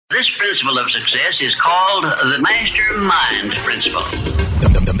This principle of success is called the Mastermind Principle.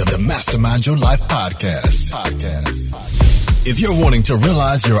 The Mastermind Your Life podcast. If you're wanting to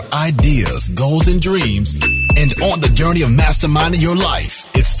realize your ideas, goals, and dreams, and on the journey of masterminding your life,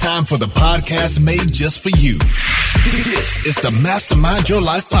 it's time for the podcast made just for you. This is the Mastermind Your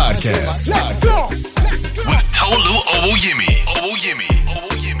Life podcast. Let's go. With Tolu Owojimi.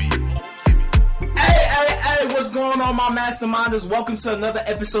 Hey, what's going on, my masterminders? Welcome to another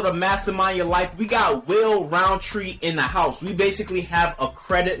episode of Mastermind Your Life. We got Will Roundtree in the house. We basically have a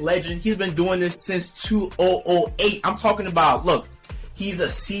credit legend. He's been doing this since 2008. I'm talking about, look, he's a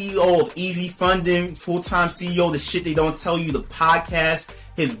CEO of Easy Funding, full-time CEO, the shit they don't tell you, the podcast.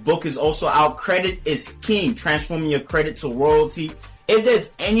 His book is also out. Credit is king, transforming your credit to royalty. If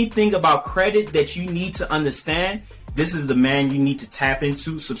there's anything about credit that you need to understand, this is the man you need to tap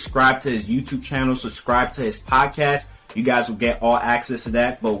into. Subscribe to his YouTube channel. Subscribe to his podcast. You guys will get all access to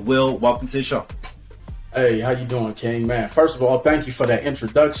that. But Will, welcome to the show. Hey, how you doing, King? Man, first of all, thank you for that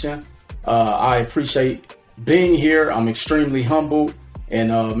introduction. I appreciate being here. I'm extremely humbled. And,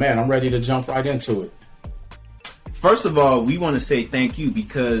 man, I'm ready to jump right into it. First of all, we want to say thank you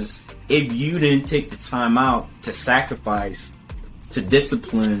because if you didn't take the time out to sacrifice, to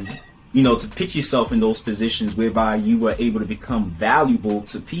discipline, you know, to put yourself in those positions whereby you were able to become valuable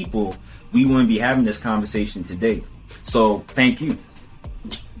to people, we wouldn't be having this conversation today. So thank you.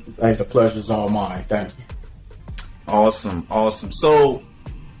 Hey, the pleasure's all mine. Thank you. Awesome. So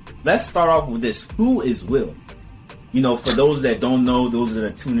let's start off with this. Who is Will? You know, for those that don't know, those that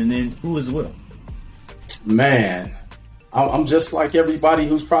are tuning in, who is Will? Man, I'm just like everybody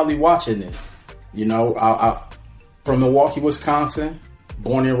who's probably watching this. You know, I from Milwaukee, Wisconsin.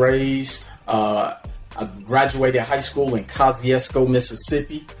 Born and raised. I graduated high school in Kosciuszko,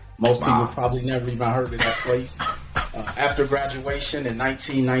 Mississippi. Most people probably never even heard of that place. After graduation in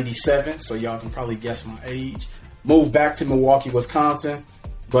 1997, so y'all can probably guess my age, moved back to Milwaukee, Wisconsin.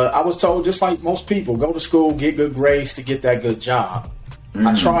 But I was told, just like most people, go to school, get good grades to get that good job.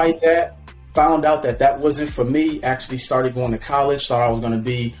 I tried that, found out that wasn't for me, actually started going to college, thought I was going to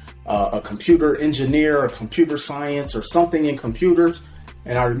be a computer engineer or computer science or something in computers.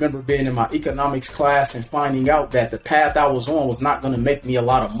 And I remember being in my economics class and finding out that the path I was on was not going to make me a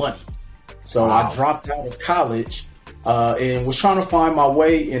lot of money. So I dropped out of college and was trying to find my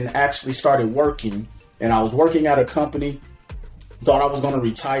way and actually started working. And I was working at a company, thought I was going to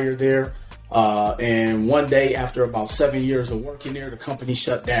retire there. And one day after about 7 years of working there, the company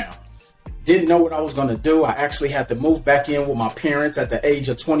shut down. Didn't know what I was going to do. I actually had to move back in with my parents at the age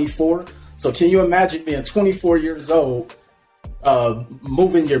of 24. So can you imagine being 24 years old?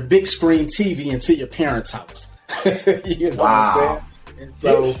 Moving your big screen TV into your parents' house. You know what I'm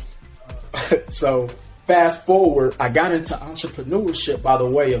saying? And so fast forward, I got into entrepreneurship by the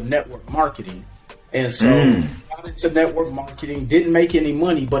way of network marketing. And so got into network marketing, didn't make any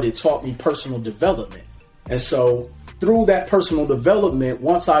money, but it taught me personal development. And so through that personal development,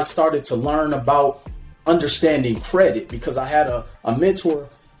 once I started to learn about understanding credit, because I had a mentor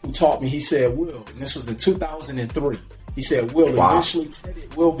who taught me, he said, Will, and this was in 2003. He said, Will, eventually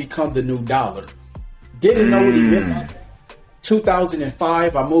credit will become the new dollar. Didn't know what he meant by that.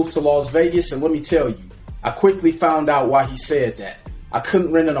 2005, I moved to Las Vegas, and let me tell you, I quickly found out why he said that. I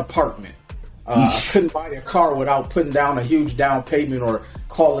couldn't rent an apartment. I couldn't buy a car without putting down a huge down payment or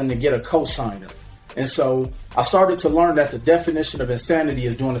calling to get a cosigner. And so I started to learn that the definition of insanity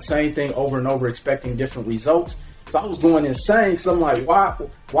is doing the same thing over and over, expecting different results. So I was going insane because I'm like,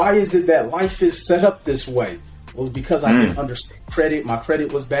 why is it that life is set up this way? Was because I didn't understand credit. My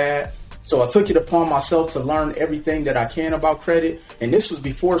credit was bad. So I took it upon myself to learn everything that I can about credit. And this was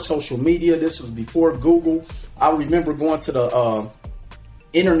before social media. This was before Google. I remember going to the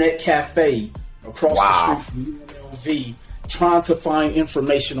internet cafe across the street from UNLV, trying to find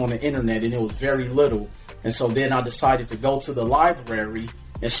information on the internet. And it was very little. And so then I decided to go to the library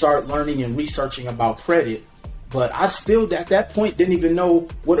and start learning and researching about credit. But I still, at that point, didn't even know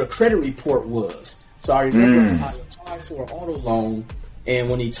what a credit report was. So I remember I applied for an auto loan, and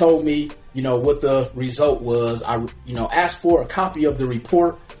when he told me, you know, what the result was, I, you know, asked for a copy of the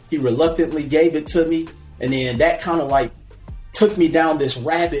report. He reluctantly gave it to me, and then that kind of like took me down this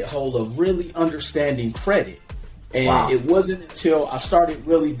rabbit hole of really understanding credit. And it wasn't until I started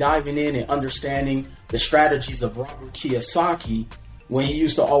really diving in and understanding the strategies of Robert Kiyosaki when he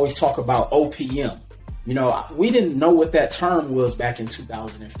used to always talk about OPM. You know, we didn't know what that term was back in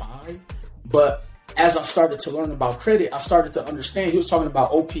 2005, but as I started to learn about credit, I started to understand he was talking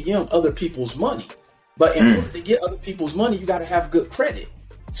about OPM, other people's money. But in order to get other people's money, you got to have good credit.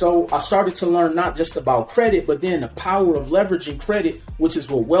 So I started to learn not just about credit, but then the power of leveraging credit, which is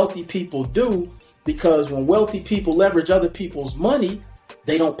what wealthy people do. Because when wealthy people leverage other people's money,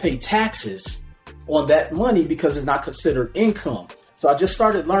 they don't pay taxes on that money because it's not considered income. So I just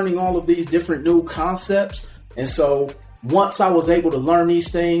started learning all of these different new concepts. And so once I was able to learn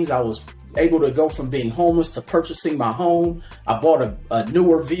these things, I was able to go from being homeless to purchasing my home. I bought a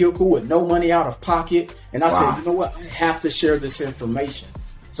newer vehicle with no money out of pocket. And I said, you know what? I have to share this information.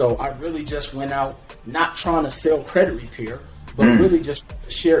 So I really just went out, not trying to sell credit repair, but really just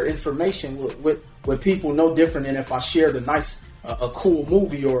share information with people, no different than if I shared a cool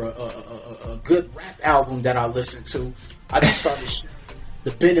movie or a good rap album that I listened to. I just started sharing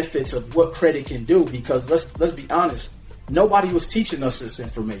the benefits of what credit can do, because let's be honest, nobody was teaching us this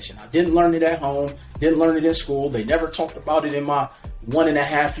information. I didn't learn it at home, didn't learn it in school. They never talked about it in my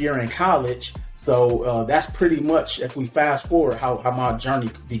 1.5 year in college. So that's pretty much, if we fast forward, how my journey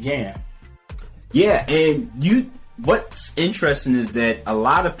began. Yeah, and what's interesting is that a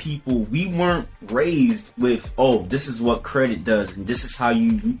lot of people, we weren't raised with, oh, this is what credit does, and this is how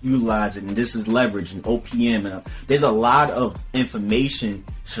you utilize it, and this is leverage and OPM. And there's a lot of information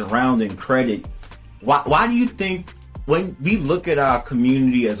surrounding credit. Why do you think, when we look at our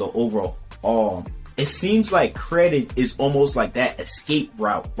community as an overall, it seems like credit is almost like that escape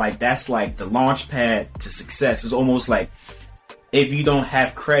route? Like that's like the launch pad to success. It's almost like if you don't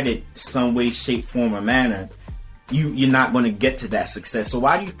have credit some way, shape, form, or manner, you're not going to get to that success. So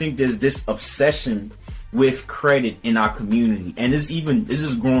why do you think there's this obsession with credit in our community? And this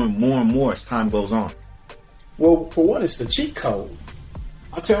is growing more and more as time goes on. Well, for one, it's the cheat code.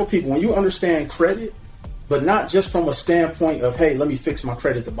 I tell people, when you understand credit, but not just from a standpoint of, hey, let me fix my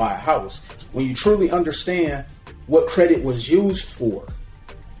credit to buy a house. When you truly understand what credit was used for.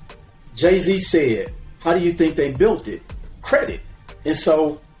 Jay-Z said, how do you think they built it? Credit. And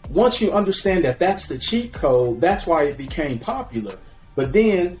so once you understand that that's the cheat code, that's why it became popular. But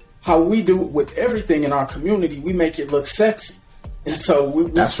then how we do it with everything in our community, we make it look sexy. And so we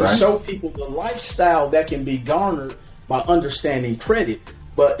show people the lifestyle that can be garnered by understanding credit.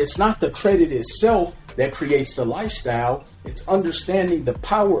 But it's not the credit itself that creates the lifestyle. It's understanding the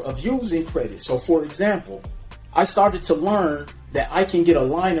power of using credit. So for example, I started to learn that I can get a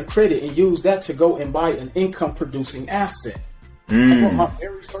line of credit and use that to go and buy an income producing asset. I bought my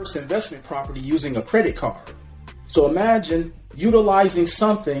very first investment property using a credit card. So imagine utilizing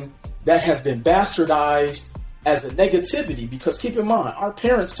something that has been bastardized as a negativity, because keep in mind, our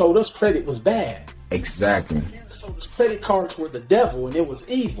parents told us credit was bad. Exactly. Our parents told us credit cards were the devil and it was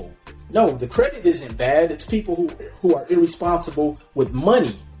evil. No, the credit isn't bad. It's people who are irresponsible with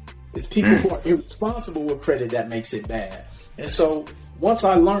money. It's people who are irresponsible with credit that makes it bad. And so once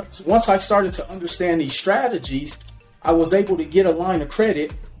I started to understand these strategies, I was able to get a line of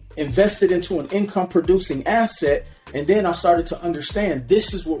credit, invest it into an income producing asset, and then I started to understand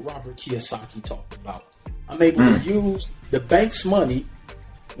this is what Robert Kiyosaki talked about. I'm able to use the bank's money,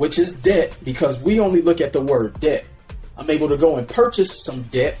 which is debt, because we only look at the word debt. I'm able to go and purchase some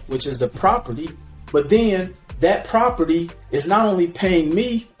debt, which is the property, but then that property is not only paying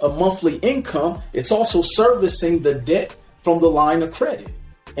me a monthly income, it's also servicing the debt from the line of credit.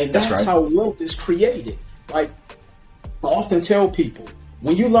 And that's right. How wealth is created. Like I often tell people,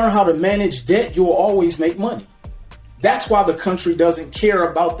 when you learn how to manage debt, you'll always make money. That's why the country doesn't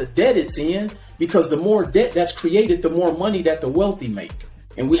care about the debt it's in, because the more debt that's created, the more money that the wealthy make.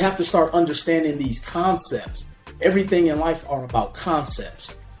 And we have to start understanding these concepts. Everything in life are about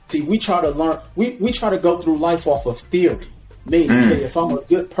concepts. See, we try to learn, we try to go through life off of theory. Meaning, hey, if I'm a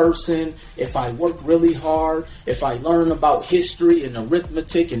good person, if I work really hard, if I learn about history and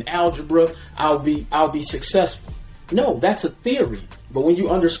arithmetic and algebra, I'll be successful. No, that's a theory. But when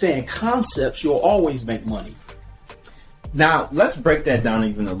you understand concepts, you'll always make money. Now, let's break that down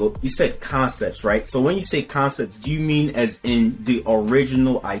even a little. You said concepts, right? So when you say concepts, do you mean as in the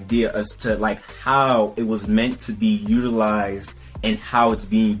original idea as to like how it was meant to be utilized and how it's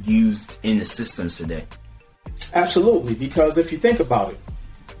being used in the systems today? Absolutely, because if you think about it,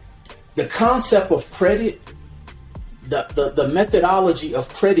 the concept of credit, the methodology of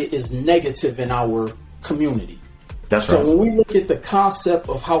credit is negative in our community. That's right. So when we look at the concept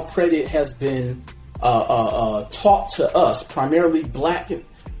of how credit has been taught to us, primarily Black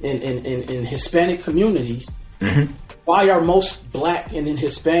and Hispanic communities, why are most Black and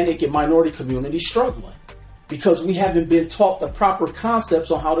Hispanic and minority communities struggling? Because we haven't been taught the proper concepts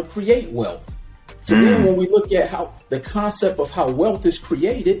on how to create wealth. So then when we look at how the concept of how wealth is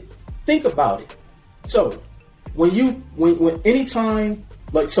created, think about it. So when anytime,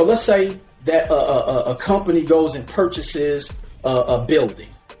 like, so let's say that a company goes and purchases a building,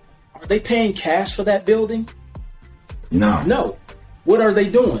 Are they paying cash for that building? No. No. What are they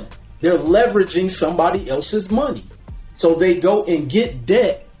doing? They're leveraging somebody else's money. So they go and get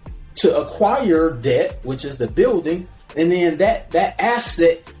debt to acquire debt, which is the building, and then that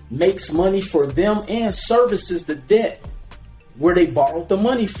asset makes money for them and services the debt where they borrowed the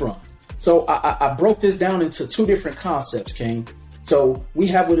money from. So I broke this down into two different concepts, King. So we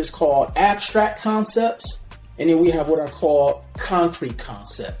have what is called abstract concepts, and then we have what are called concrete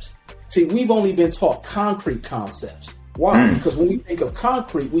concepts. See, we've only been taught concrete concepts. Why? Because when we think of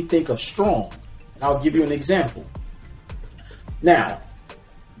concrete, we think of strong. And I'll give you an example. Now,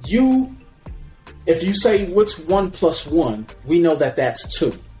 if you say what's 1 + 1, we know that that's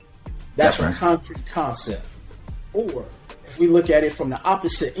 2. That's a concrete concept. Or if we look at it from the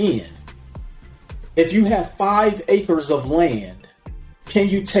opposite end, if you have 5 acres of land, can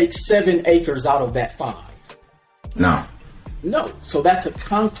you take 7 acres out of that 5? No. No. So that's a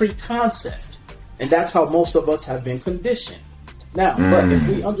concrete concept. And that's how most of us have been conditioned. Now, but if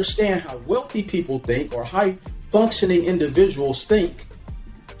we understand how wealthy people think or high functioning individuals think,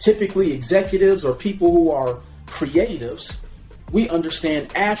 typically executives or people who are creatives, we understand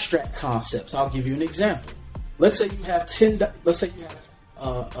abstract concepts. I'll give you an example. Let's say you have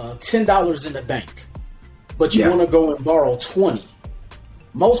 $10 in the bank, but you want to go and borrow 20.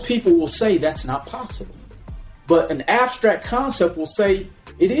 Most people will say that's not possible. But an abstract concept will say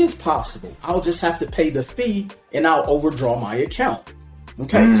it is possible. I'll just have to pay the fee and I'll overdraw my account.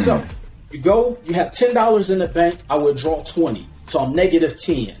 Okay, so you have $10 in the bank, I withdraw 20. So I'm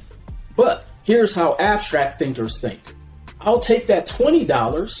 -10. But here's how abstract thinkers think. I'll take that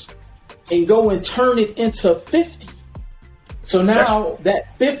 $20 and go and turn it into 50. So now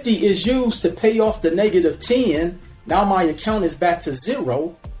that 50 is used to pay off the -10. Now my account is back to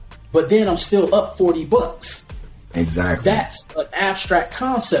 0, but then I'm still up $40. Exactly. That's an abstract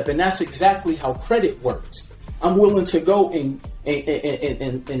concept, and that's exactly how credit works. I'm willing to go and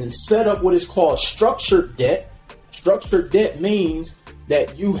set up what is called structured debt. Structured debt means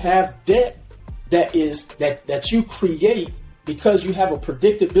that you have debt that you create because you have a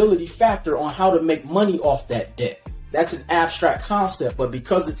predictability factor on how to make money off that debt. That's an abstract concept, but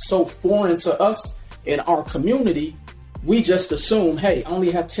because it's so foreign to us in our community, we just assume, hey, I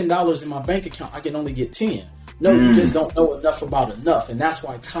only have $10 in my bank account, I can only get 10. No, you just don't know enough about enough, and that's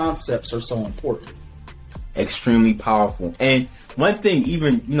why concepts are so important. Extremely powerful. And one thing,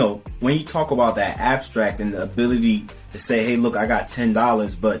 even, when you talk about that abstract and the ability to say, hey, look, I got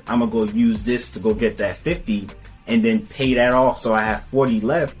 $10, but I'm going to go use this to go get that 50 and then pay that off so I have 40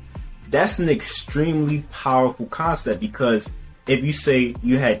 left. That's an extremely powerful concept, because if you say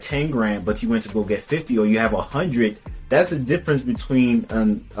you had 10 grand, but you went to go get 50, or you have 100, that's the difference between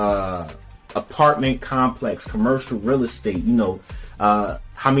an apartment complex, commercial real estate,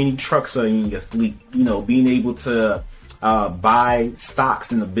 how many trucks are in your fleet, being able to buy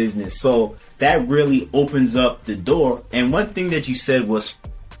stocks in the business. So that really opens up the door. And one thing that you said was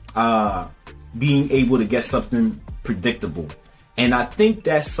being able to get something predictable. And I think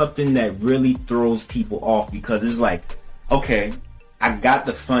that's something that really throws people off, because it's like, okay, I got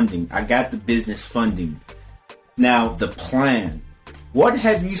the funding, I got the business funding. Now the plan. What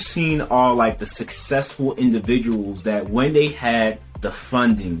have you seen are like the successful individuals that when they had the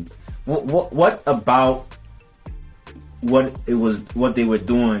funding, what about what they were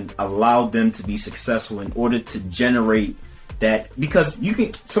doing allowed them to be successful in order to generate that? Because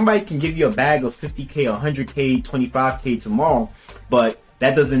somebody can give you a bag of 50K, 100K, 25K tomorrow, but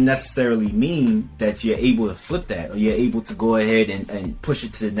that doesn't necessarily mean that you're able to flip that, or you're able to go ahead and push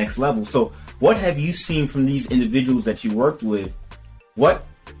it to the next level. So what have you seen from these individuals that you worked with? What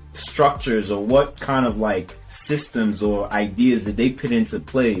structures or what kind of like systems or ideas did they put into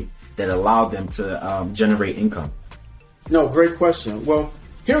play that allowed them to generate income? No, great question. Well,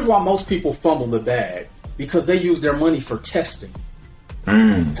 here's why most people fumble the bag, because they use their money for testing.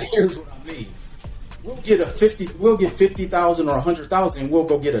 Here's what I mean. We'll get 50,000 or 100,000, and we'll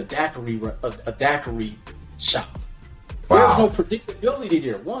go get a daiquiri shop. Wow. There's no predictability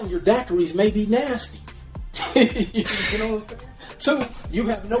there. One, your daiquiris may be nasty. You know what I'm saying? 2, you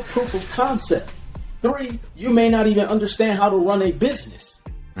have no proof of concept. 3, you may not even understand how to run a business.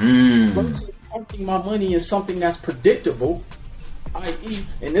 Versus parking my money in something that's predictable, i.e.,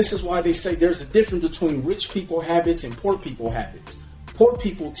 and this is why they say there's a difference between rich people habits and poor people habits. Poor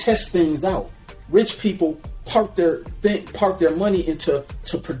people test things out. Rich people park their money into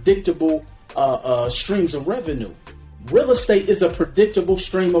predictable streams of revenue. Real estate is a predictable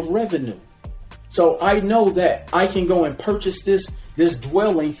stream of revenue. So I know that I can go and purchase this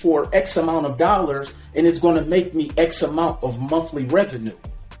dwelling for X amount of dollars, and it's going to make me X amount of monthly revenue.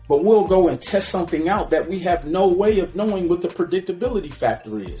 but we'll go and test something out that we have no way of knowing what the predictability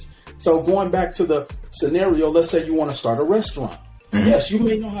factor is. So going back to the scenario, let's say you want to start a restaurant. Mm-hmm. Yes, you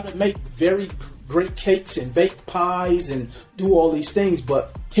may know how to make very great cakes and bake pies and do all these things,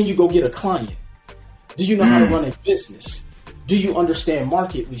 but can you go get a client? Do you know how to run a business? Do you understand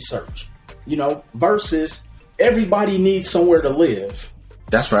market research? You know, versus everybody needs somewhere to live.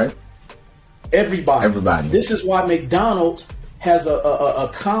 That's right. Everybody. This is why McDonald's has a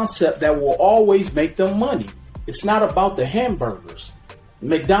concept that will always make them money. It's not about the hamburgers.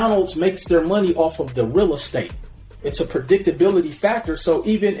 McDonald's makes their money off of the real estate. It's a predictability factor. So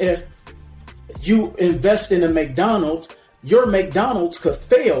even if you invest in a McDonald's, your McDonald's could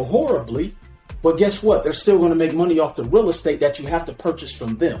fail horribly, but guess what? They're still going to make money off the real estate that you have to purchase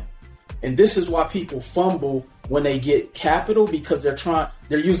from them. And this is why people fumble when they get capital, because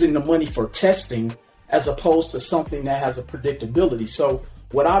they're using the money for testing as opposed to something that has a predictability. So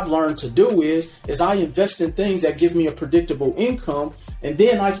what I've learned to do is I invest in things that give me a predictable income, and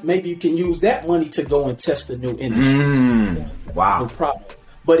then maybe you can use that money to go and test a new industry. Wow. No problem.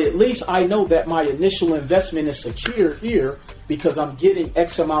 But at least I know that my initial investment is secure here because I'm getting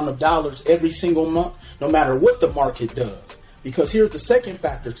X amount of dollars every single month, no matter what the market does. Because here's the second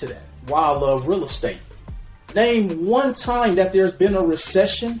factor to that. Why I love real estate. Name one time that there's been a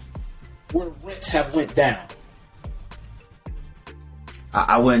recession where rents have went down.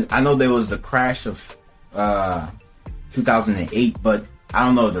 I know there was the crash of 2008, but I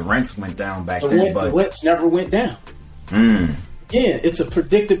don't know if the rents went down back then. But the rents never went down. Again, it's a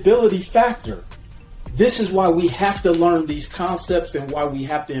predictability factor. This is why we have to learn these concepts and why we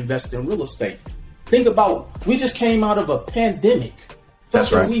have to invest in real estate. Think about, we just came out of a pandemic.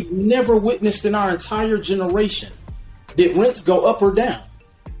 That's right. We've never witnessed in our entire generation. Did rents go up or down?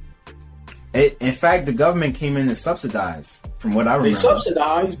 In fact, the government came in and subsidized, from what I remember. They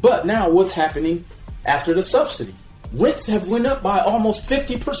subsidized, but now what's happening after the subsidy? Rents have went up by almost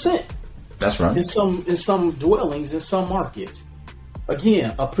 50%. That's right. In some dwellings, in some markets.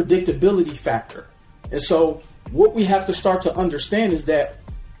 Again, a predictability factor. And so what we have to start to understand is that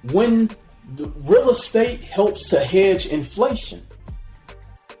when the real estate helps to hedge inflation,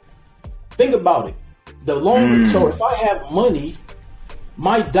 think about it. So if I have money,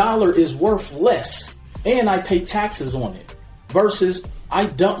 my dollar is worth less and I pay taxes on it versus I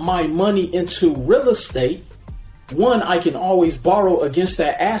dump my money into real estate. One, I can always borrow against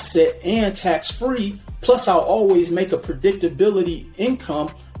that asset and tax free. Plus I'll always make a predictability income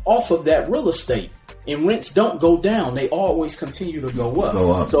off of that real estate, and rents don't go down. They always continue to go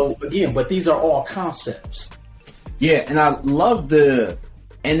up. So again, but these are all concepts. Yeah. And I love the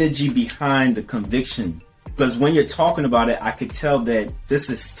energy behind the conviction, because when you're talking about it, I could tell that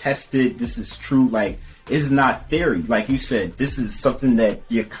this is tested, this is true. Like, it's not theory. Like you said, this is something that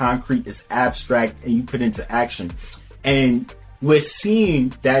you're concrete, is abstract, and you put into action. And we're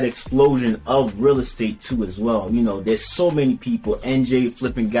seeing that explosion of real estate too as well. You know, there's so many people, NJ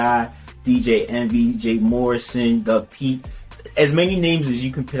Flipping Guy, DJ Envy, Jay Morrison, Doug Pete, as many names as you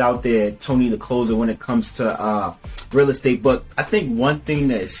can put out there, Tony the Closer, when it comes to real estate. But I think one thing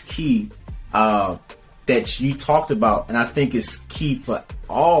that is key that you talked about, and I think is key for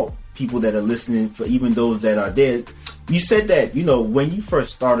all people that are listening, for even those that are there, you said that, you know, when you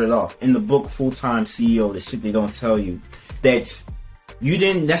first started off in the book Full-Time CEO, the shit they don't tell you, that you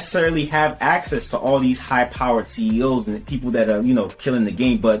didn't necessarily have access to all these high-powered CEOs and people that are, you know, killing the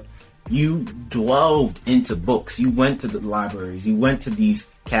game, but you delved into books. You went to the libraries, you went to these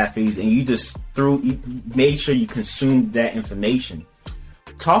cafes, and you just made sure you consumed that information.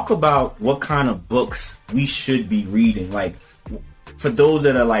 Talk about what kind of books we should be reading. Like, for those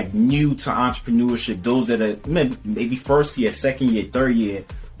that are like new to entrepreneurship, those that are maybe first year, second year, third year,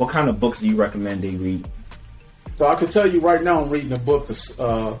 what kind of books do you recommend they read? So I can tell you right now, I'm reading a book,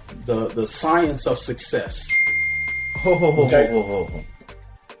 the Science of Success. Who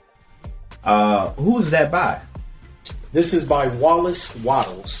is that by? This is by Wallace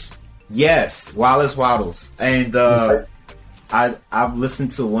Wattles. Yes, Wallace Wattles. And I've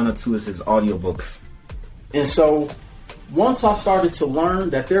listened to one or two of his audiobooks. And so once I started to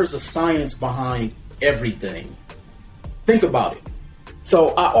learn that there's a science behind everything, think about it. So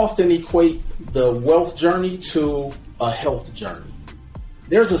I often equate the wealth journey to a health journey.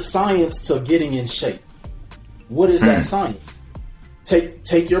 There's a science to getting in shape. What is that science?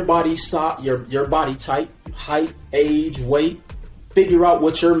 Take your body your body type, height, age, weight, figure out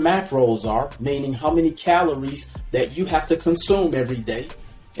what your macros are, meaning how many calories that you have to consume every day.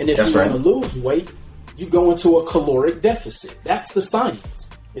 And if you want to lose weight, you go into a caloric deficit. That's the science.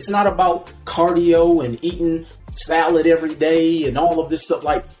 It's not about cardio and eating salad every day and all of this stuff.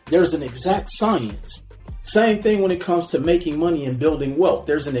 Like, there's an exact science. Same thing when it comes to making money and building wealth.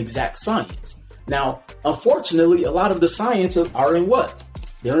 There's an exact science. Now, unfortunately, a lot of the sciences are in what?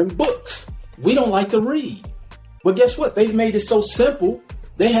 They're in books. We don't like to read. But guess what? They've made it so simple.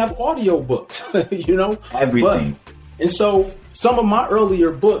 They have audio books, you know? Everything. And so some of my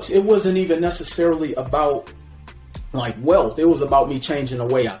earlier books, it wasn't even necessarily about like wealth. It was about me changing the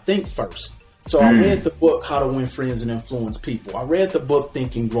way I think first. So I read the book, How to Win Friends and Influence People. I read the book,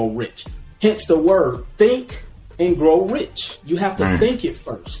 Think and Grow Rich. Hence the word think and grow rich. You have to think it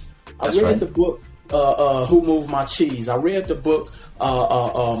first. I read the book, Who Moved My Cheese. I read the book,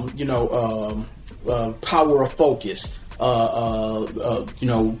 Power of Focus.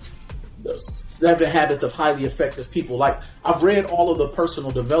 7 Habits of Highly Effective People. Like, I've read all of the personal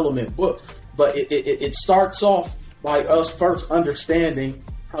development books, but it starts off by us first understanding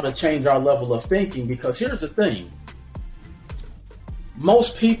how to change our level of thinking. Because here's the thing.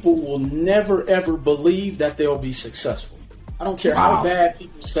 Most people will never, ever believe that they'll be successful. I don't care how bad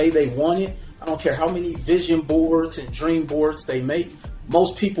people say they want it. I don't care how many vision boards and dream boards they make.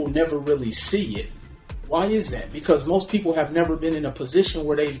 Most people never really see it. Why is that? Because most people have never been in a position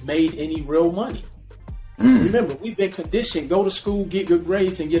where they've made any real money. Remember, we've been conditioned, go to school, get good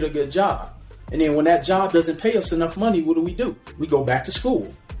grades, and get a good job. And then when that job doesn't pay us enough money, what do? We go back to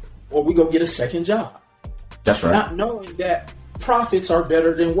school, or we go get a second job. That's right. Not knowing that profits are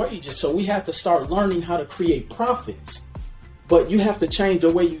better than wages. So we have to start learning how to create profits. But you have to change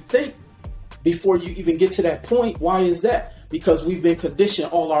the way you think before you even get to that point. Why is that? Because we've been conditioned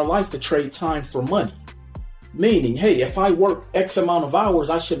all our life to trade time for money. Meaning, hey, if I work X amount of hours,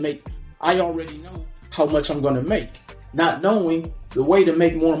 I already know how much I'm going to make. Not knowing the way to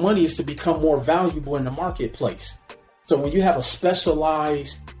make more money is to become more valuable in the marketplace. So when you have a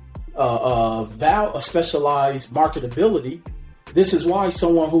specialized marketability, this is why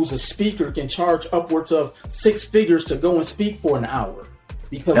someone who's a speaker can charge upwards of 6 figures to go and speak for an hour,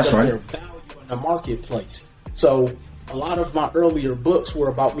 because of their value in the marketplace. So a lot of my earlier books were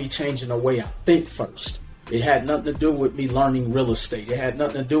about me changing the way I think first. It had nothing to do with me learning real estate. It had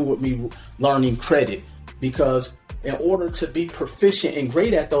nothing to do with me learning credit, because in order to be proficient and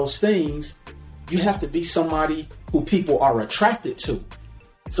great at those things, you have to be somebody who people are attracted to.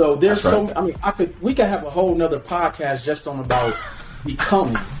 So there's we could have a whole nother podcast just on about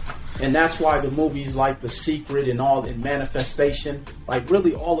becoming. And that's why the movies like The Secret and all in Manifestation, like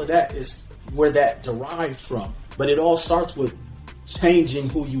really all of that is where that derived from. But it all starts with changing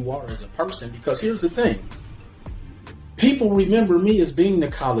who you are as a person. Because here's the thing. People remember me as being the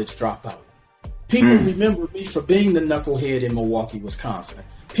college dropout. People remember me for being the knucklehead in Milwaukee, Wisconsin.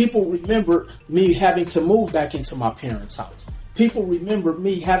 People remember me having to move back into my parents' house. People remember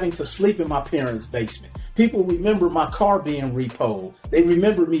me having to sleep in my parents' basement. People remember my car being repoed. They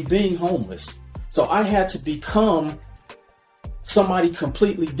remember me being homeless. So I had to become somebody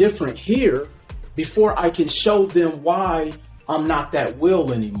completely different here before I can show them why I'm not that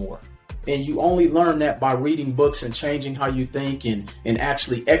Will anymore. And you only learn that by reading books and changing how you think and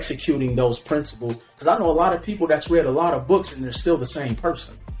actually executing those principles. Because I know a lot of people that's read a lot of books and they're still the same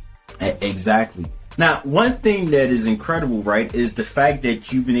person. Exactly. Now, one thing that is incredible, right, is the fact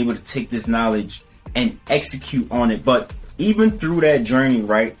that you've been able to take this knowledge and execute on it. But even through that journey,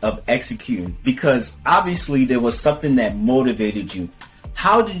 right, of executing, because obviously there was something that motivated you.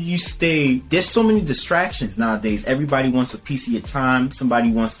 How did you stay? There's so many distractions nowadays. Everybody wants a piece of your time.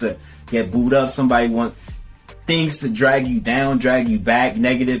 Somebody wants to get booed up. Somebody wants things to drag you down, drag you back,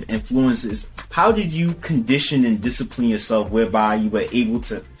 negative influences. How did you condition and discipline yourself whereby you were able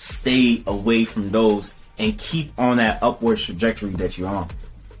to stay away from those and keep on that upward trajectory that you're on?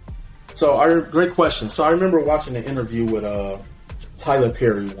 So, great question. So I remember watching an interview with Tyler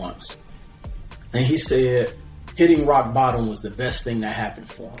Perry once, and he said hitting rock bottom was the best thing that happened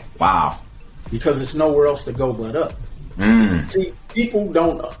for him. Wow. Because there's nowhere else to go but up. See,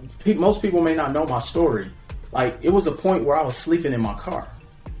 most people may not know my story. Like, it was a point where I was sleeping in my car.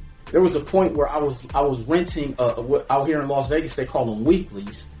 There was a point where I was renting out here in Las Vegas, they call them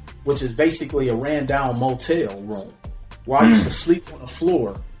weeklies, which is basically a ran down motel room where I used to sleep on the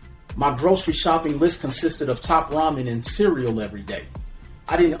floor. My grocery shopping list consisted of Top Ramen and cereal every day.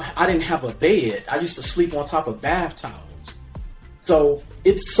 I didn't have a bed. I used to sleep on top of bath towels. So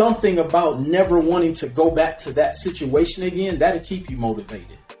it's something about never wanting to go back to that situation again that'll keep you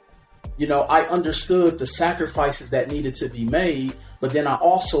motivated. You know, I understood the sacrifices that needed to be made, but then I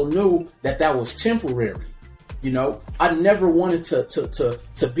also knew that that was temporary. You know, I never wanted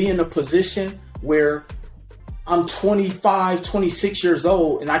to be in a position where I'm 25, 26 years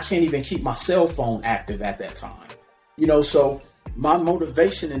old, and I can't even keep my cell phone active at that time. You know, so my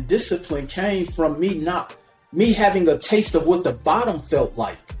motivation and discipline came from me having a taste of what the bottom felt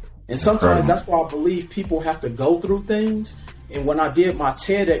like. And sometimes that's why I believe people have to go through things. And when I did my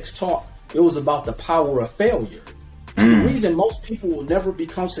TEDx talk, it was about the power of failure. So the reason most people will never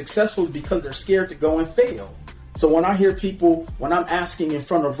become successful is because they're scared to go and fail. So when I hear people, when I'm asking in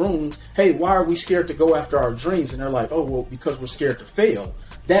front of rooms, hey, why are we scared to go after our dreams? And they're like, oh, well, because we're scared to fail.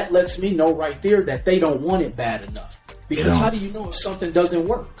 That lets me know right there that they don't want it bad enough. Because how do you know if something doesn't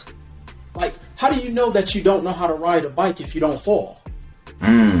work? Like, how do you know that you don't know how to ride a bike if you don't fall?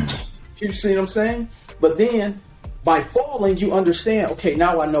 You see what I'm saying? But then by falling, you understand, okay,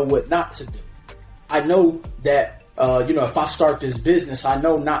 now I know what not to do. I know that, if I start this business, I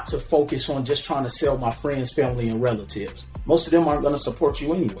know not to focus on just trying to sell my friends, family, and relatives. Most of them aren't going to support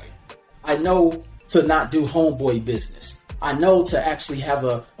you anyway. I know to not do homeboy business. I know to actually have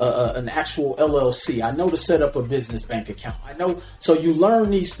an actual LLC. I know to set up a business bank account. I know. So you learn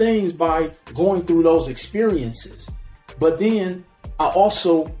these things by going through those experiences. But then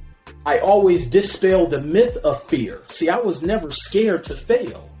I always dispel the myth of fear. See, I was never scared to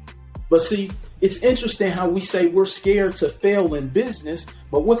fail. But see, it's interesting how we say we're scared to fail in business,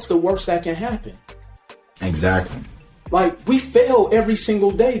 but what's the worst that can happen? Exactly. Like, we fail every single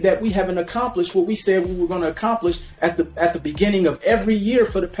day that we haven't accomplished what we said we were going to accomplish at the beginning of every year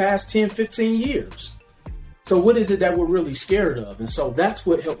for the past 10, 15 years. So what is it that we're really scared of? And so that's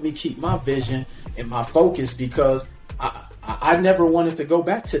what helped me keep my vision and my focus, because I never wanted to go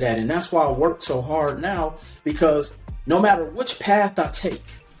back to that. And that's why I work so hard now, because no matter which path I take,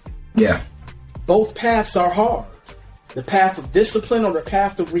 both paths are hard. The path of discipline or the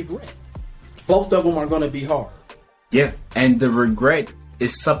path of regret. Both of them are going to be hard. Yeah, and the regret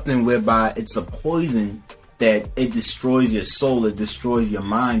is something whereby it's a poison that it destroys your soul, it destroys your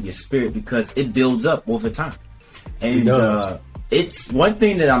mind, your spirit, because it builds up over time. And it's one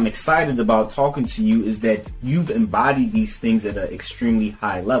thing that I'm excited about talking to you is that you've embodied these things at an extremely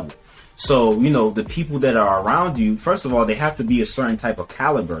high level. So, the people that are around you, first of all, they have to be a certain type of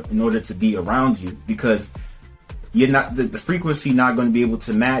caliber in order to be around you, because you're not the frequency not going to be able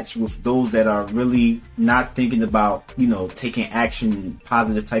to match with those that are really not thinking about, taking action,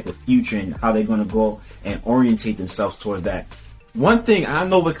 positive type of future, and how they're going to go and orientate themselves towards that. One thing, I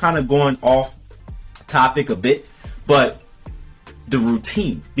know we're kind of going off topic a bit, but the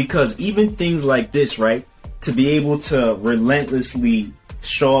routine, because even things like this, right, to be able to relentlessly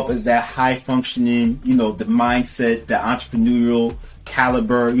show up as that high functioning, the mindset, the entrepreneurial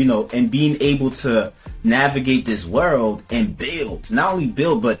caliber, and being able to navigate this world and not only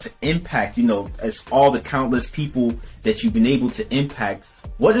build, but to impact, as all the countless people that you've been able to impact.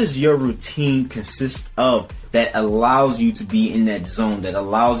 What does your routine consist of that allows you to be in that zone, that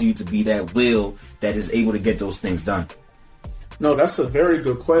allows you to be that will that is able to get those things done? No, that's a very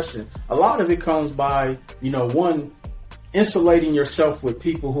good question. A lot of it comes by, one, insulating yourself with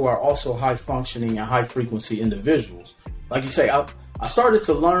people who are also high functioning and high frequency individuals. Like you say, I started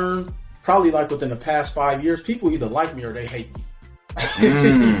to learn probably like within the past 5 years, people either like me or they hate me.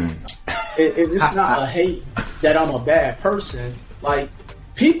 It's not a hate that I'm a bad person. Like,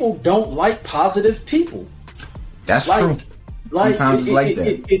 people don't like positive people. That's true. Sometimes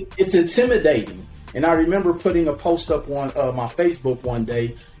it's intimidating. And I remember putting a post up on my Facebook one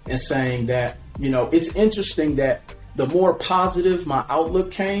day and saying that, it's interesting that the more positive my outlook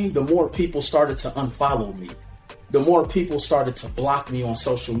came, the more people started to unfollow me. The more people started to block me on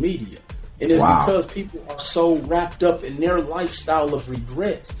social media. And it's because people are so wrapped up in their lifestyle of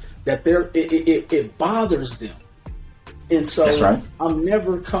regrets that it bothers them. And so that's right. I'm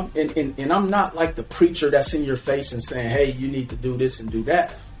never and I'm not like the preacher that's in your face and saying, hey, you need to do this and do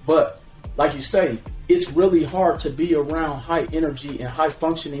that. But like you say, it's really hard to be around high energy and high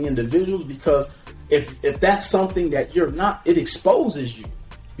functioning individuals, because if that's something that you're not, it exposes you.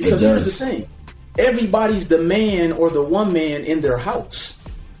 Because here's the thing. Everybody's the man or the one man in their house.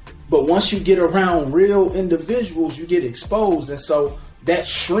 But once you get around real individuals, you get exposed. And so that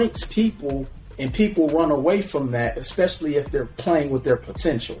shrinks people, and people run away from that, especially if they're playing with their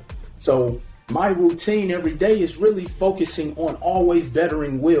potential. So my routine every day is really focusing on always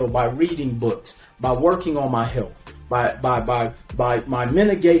bettering Will by reading books, by working on my health, by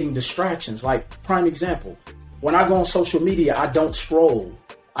mitigating distractions. Like, prime example, when I go on social media, I don't scroll.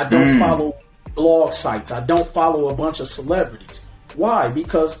 I don't follow blog sites. I don't follow a bunch of celebrities. Why?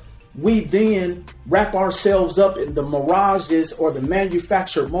 Because we then wrap ourselves up in the mirages or the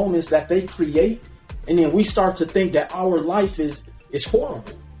manufactured moments that they create. And then we start to think that our life is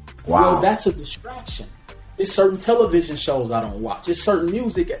horrible. Wow. Well, that's a distraction. It's certain television shows I don't watch. It's certain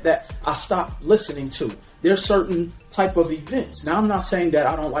music that I stop listening to. There's certain type of events. Now, I'm not saying that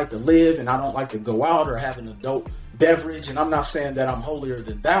I don't like to live and I don't like to go out or have an adult beverage, and I'm not saying that I'm holier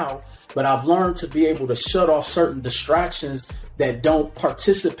than thou, but I've learned to be able to shut off certain distractions that don't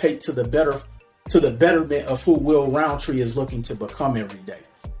participate to the betterment of who Will Roundtree is looking to become every day.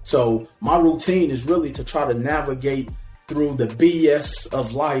 So my routine is really to try to navigate through the BS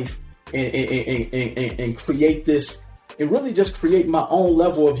of life and create this, and really just create my own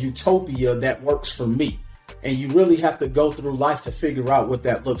level of utopia that works for me. And you really have to go through life to figure out what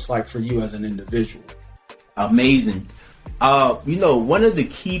that looks like for you as an individual. Amazing. One of the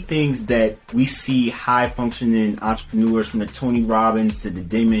key things that we see high functioning entrepreneurs, from the Tony Robbins to the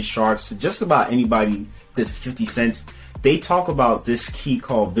Damon Sharks to just about anybody, the 50 Cents, they talk about this key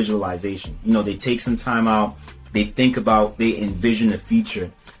called visualization. They take some time out, they think about, they envision the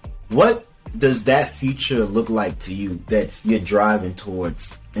future. What does that future look like to you that you're driving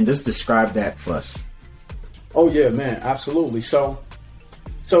towards? And just describe that for us. Oh yeah, man, absolutely. So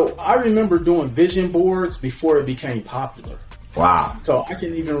I remember doing vision boards before it became popular. Wow. So I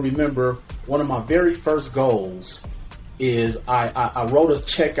can even remember one of my very first goals is I wrote a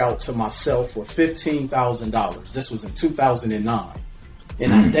check out to myself for $15,000. This was in 2009.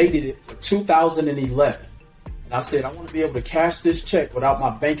 And I dated it for 2011. And I said, I want to be able to cash this check without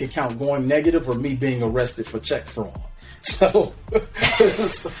my bank account going negative or me being arrested for check fraud. So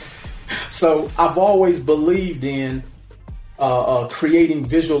I've always believed in creating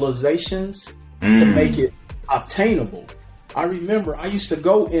visualizations to make it obtainable. I remember I used to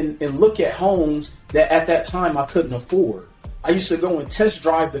go and look at homes that at that time I couldn't afford. I used to go and test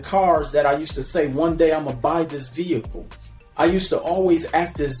drive the cars that I used to say, one day I'm going to buy this vehicle. I used to always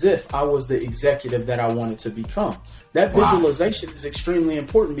act as if I was the executive that I wanted to become. That visualization is extremely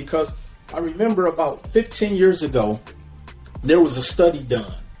important, because I remember about 15 years ago, there was a study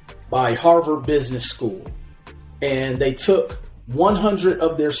done by Harvard Business School, and they took 100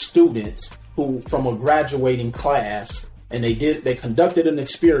 of their students from a graduating class, and they conducted an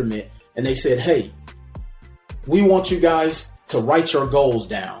experiment, and they said, hey, we want you guys to write your goals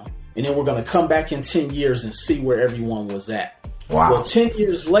down, and then we're going to come back in 10 years and see where everyone was at. Wow. Well, 10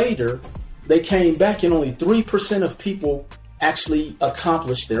 years later, they came back and only 3% of people actually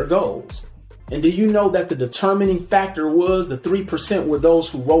accomplished their goals. And do you know that the determining factor was the 3% were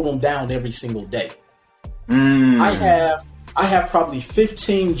those who wrote them down every single day? I have probably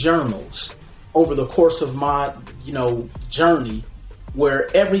 15 journals over the course of my, journey,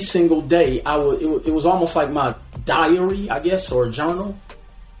 where every single day it was almost like my diary, I guess, or journal,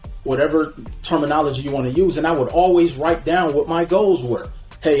 whatever terminology you want to use. And I would always write down what my goals were.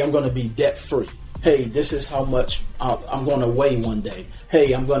 Hey, I'm going to be debt free. Hey, this is how much I'm going to weigh one day.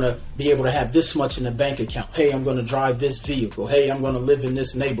 Hey, I'm going to be able to have this much in the bank account. Hey, I'm going to drive this vehicle. Hey, I'm going to live in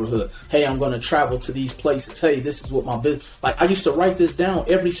this neighborhood. Hey, I'm going to travel to these places. Hey, this is what my business. Like, I used to write this down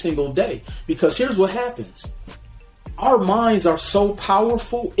every single day, because here's what happens. Our minds are so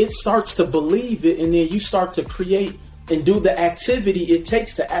powerful, it starts to believe it, and then you start to create and do the activity it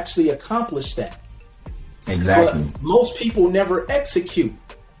takes to actually accomplish that. Exactly. But most people never execute.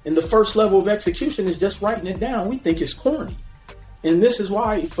 And the first level of execution is just writing it down. We think it's corny. And this is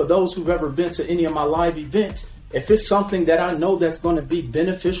why, for those who've ever been to any of my live events, if it's something that I know that's going to be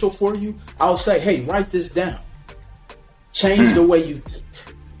beneficial for you, I'll say, hey, write this down. Change the way you think.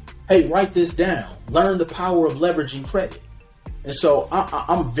 Hey, write this down. Learn the power of leveraging credit. And so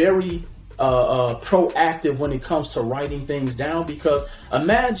I'm very proactive when it comes to writing things down, because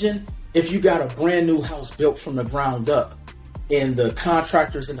imagine if you got a brand new house built from the ground up, and the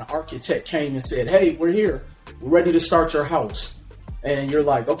contractors and the architect came and said, hey, we're here. We're ready to start your house. And you're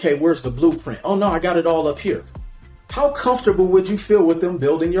like, okay, where's the blueprint? Oh, no, I got it all up here. How comfortable would you feel with them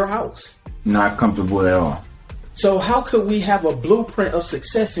building your house? Not comfortable at all. So how could we have a blueprint of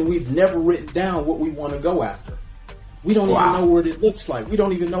success and we've never written down what we want to go after? We don't even know what it looks like. We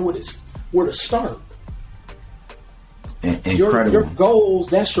don't even know where to start. Incredible. Your goals,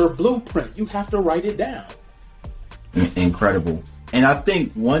 that's your blueprint. You have to write it down. Incredible. And I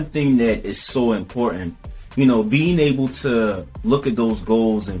think one thing that is so important, being able to look at those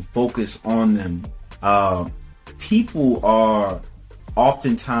goals and focus on them. People are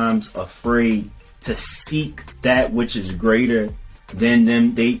oftentimes afraid to seek that which is greater than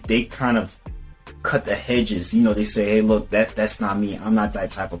them. They kind of cut the hedges. They say, hey, look, that's not me. I'm not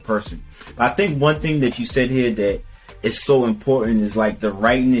that type of person. But I think one thing that you said here that is so important is like the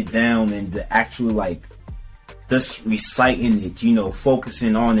writing it down and the actual just reciting it,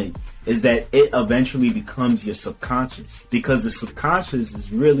 focusing on it, is that it eventually becomes your subconscious, because the subconscious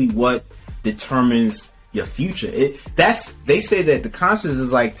is really what determines your future. They say that the conscious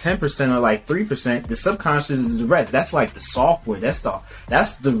is like 10% or like 3%. The subconscious is the rest. That's like the software. That's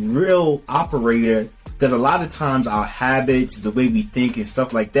the real operator. Because a lot of times our habits, the way we think and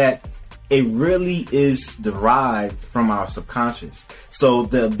stuff like that, it really is derived from our subconscious. So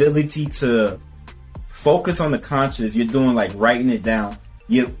the ability to focus on the conscious, you're doing like writing it down.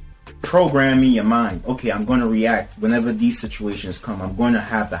 You're programming your mind. Okay, I'm going to react whenever these situations come. I'm going to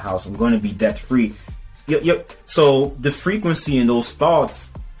have the house. I'm going to be debt free. So the frequency in those thoughts,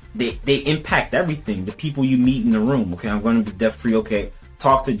 they impact everything. The people you meet in the room. Okay, I'm going to be debt free. Okay,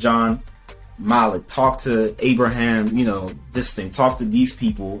 talk to John Malik, talk to Abraham, this thing, talk to these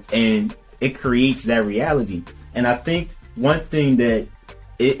people, and it creates that reality. And I think one thing that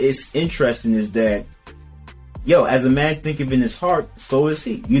is interesting is that, as a man thinketh in his heart, so is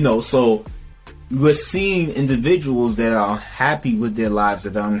he. So we're seeing individuals that are unhappy with their lives,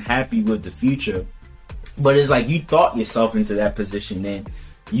 that are unhappy with the future. But it's like you thought yourself into that position, and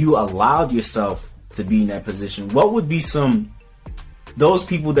you allowed yourself to be in that position. What would be those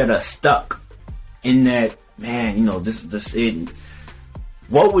people that are stuck in that, man, this it?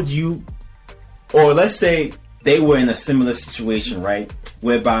 What would you, or let's say they were in a similar situation, right?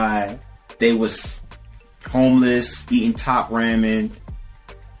 Whereby they was homeless, eating top ramen.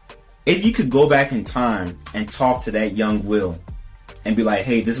 If you could go back in time and talk to that young Will and be like,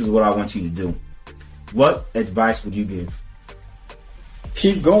 hey, this is what I want you to do, what advice would you give?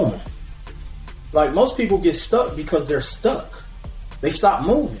 Keep going. Like, most people get stuck because they're stuck. They stop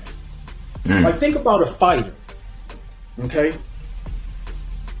moving. Like, think about a fighter. Okay?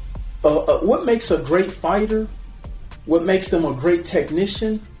 What makes a great fighter, what makes them a great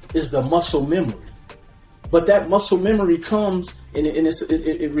technician, is the muscle memory. But that muscle memory comes, and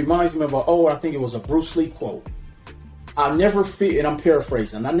it reminds me of I think it was a Bruce Lee quote. I never fear, and I'm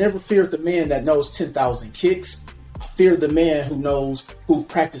paraphrasing, I never feared the man that knows 10,000 kicks. I feared the man who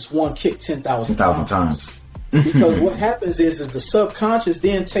practiced one kick 10,000 times. Because what happens is the subconscious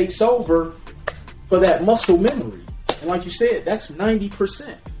then takes over for that muscle memory. And like you said, that's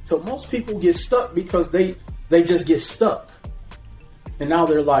 90%. So most people get stuck because they just get stuck. And now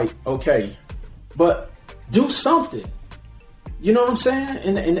they're like, okay, but do something. You know what I'm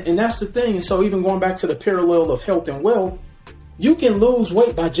saying? And that's the thing. And so even going back to the parallel of health and wealth, you can lose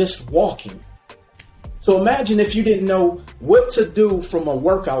weight by just walking. So imagine if you didn't know what to do from a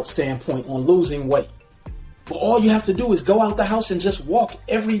workout standpoint on losing weight. But all you have to do is go out the house and just walk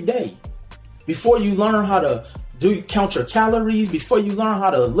every day. Before you learn how to count your calories, before you learn how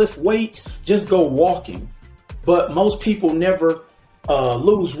to lift weights, just go walking. But most people never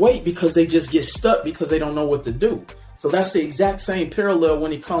lose weight because they just get stuck because they don't know what to do. So that's the exact same parallel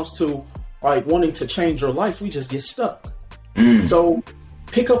when it comes to like wanting to change your life. We just get stuck. So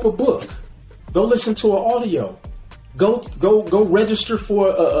pick up a book, go listen to an audio, go register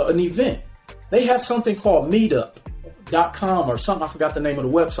for an event. They have something called meetup.com or something. I forgot the name of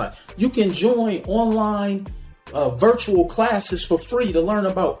the website. You can join online virtual classes for free to learn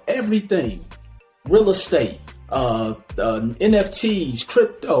about everything. Real estate, NFTs,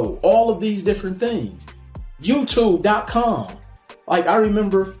 crypto, all of these different things. YouTube.com. Like, I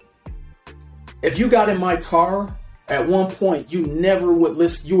remember if you got in my car at one point, you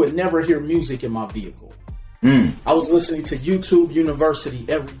would never hear music in my vehicle. I was listening to YouTube University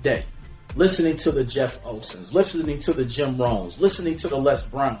every day, listening to the Jeff Olsons, listening to the Jim Rohns, listening to the Les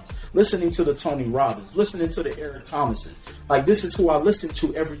Browns, listening to the Tony Robbins, listening to the Eric Thomases. Like, this is who I listen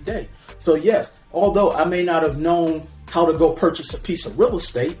to every day. So yes, although I may not have known how to go purchase a piece of real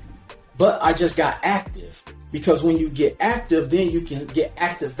estate, but I just got active, because when you get active, then you can get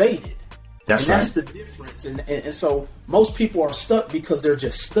activated. That's the difference. And so most people are stuck because they're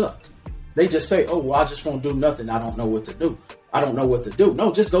just stuck. They just say, oh, well, I just won't do nothing. I don't know what to do. I don't know what to do.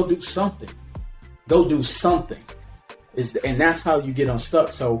 No, just go do something. Go do something. And that's how you get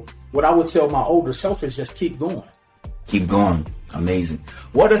unstuck. So what I would tell my older self is just keep going. Keep going. Amazing.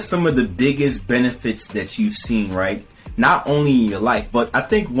 What are some of the biggest benefits that you've seen, right? Not only in your life, but I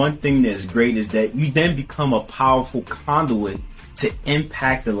think one thing that's great is that you then become a powerful conduit to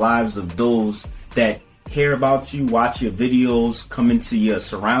impact the lives of those that hear about you, watch your videos, come into your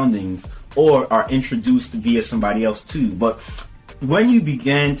surroundings, or are introduced via somebody else too. But when you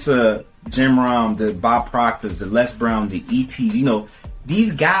began to Jim Rohn, the Bob Proctors, the Les Brown, the ETs,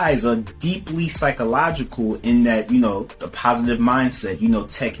 these guys are deeply psychological in that, the positive mindset,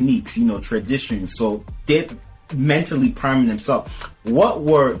 techniques, traditions. So they're mentally priming themselves. What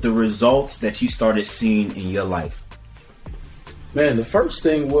were the results that you started seeing in your life? Man, the first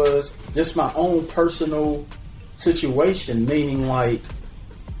thing was just my own personal situation, meaning like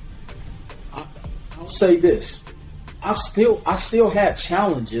I'll say this. I still had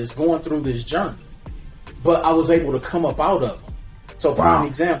challenges going through this journey, but I was able to come up out of them. So for an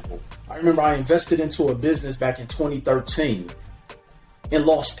example, I remember I invested into a business back in 2013 and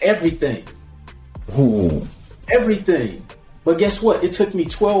lost everything. Ooh. Everything. But guess what? It took me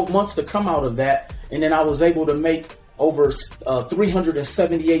 12 months to come out of that. And then I was able to make over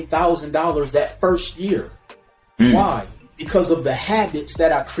 $378,000 that first year. Why? Because of the habits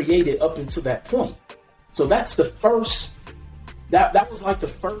that I created up until that point. So that's the first, that was like the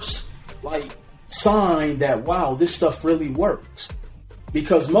first like sign that, wow, this stuff really works.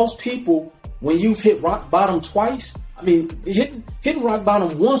 Because most people, when you've hit rock bottom twice, I mean, hitting rock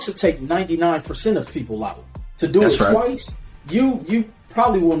bottom once to take 99% of people out. To do it twice, you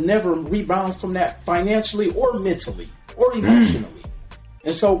probably will never rebound from that financially or mentally or emotionally.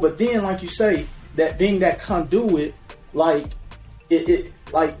 And so, but then, like you say, that being that conduit, like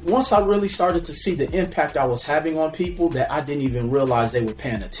like once I really started to see the impact I was having on people, that I didn't even realize they were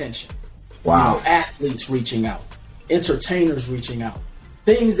paying attention. Wow. You know, athletes reaching out, entertainers reaching out,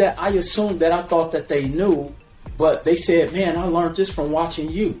 things that I assumed that I thought that they knew, but they said, man, I learned this from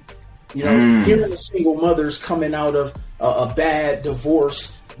watching you. You know, hearing the single mothers coming out of a bad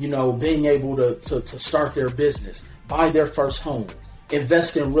divorce, you know, being able to start their business, buy their first home,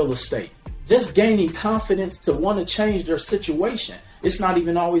 invest in real estate, just gaining confidence to want to change their situation. It's not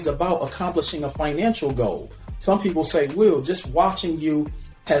even always about accomplishing a financial goal. Some people say, Will, just watching you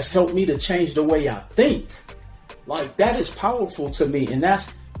has helped me to change the way I think. Like, that is powerful to me. And that's,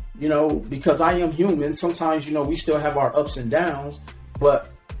 you know, because I am human. Sometimes, you know, we still have our ups and downs, but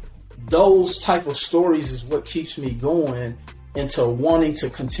those type of stories is what keeps me going into wanting to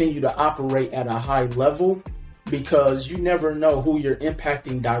continue to operate at a high level, because you never know who you're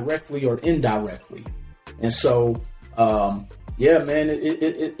impacting directly or indirectly. And so, yeah, man,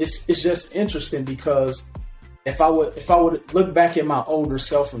 it's just interesting, because if I would look back at my older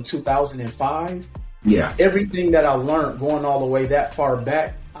self from 2005, everything that I learned going all the way that far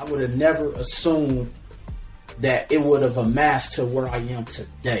back, I would have never assumed that it would have amassed to where I am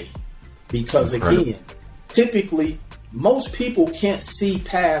today. Because again, typically most people can't see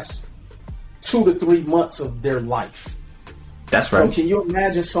past 2 to 3 months of their life. That's right. So can you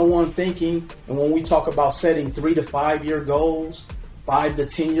imagine someone thinking, and when we talk about setting 3 to 5 year goals, 5 to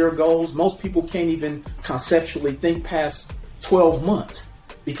 10 year goals, most people can't even conceptually think past 12 months,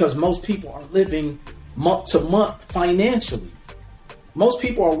 because most people are living month to month financially. Most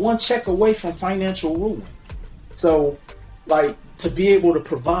people are one check away from financial ruin. So, like, to be able to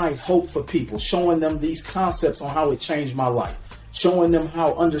provide hope for people, showing them these concepts on how it changed my life, showing them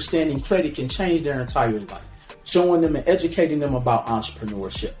how understanding credit can change their entire life, showing them and educating them about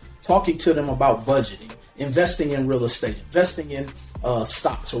entrepreneurship, talking to them about budgeting, investing in real estate, investing in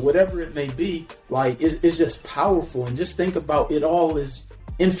stocks or whatever it may be, like, it's just powerful. And just think about it all as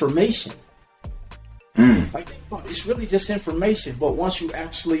information. Like, think about it, it's really just information. But once you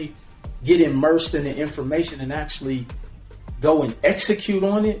actually get immersed in the information and actually go and execute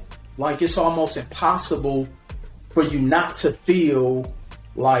on it, like, it's almost impossible for you not to feel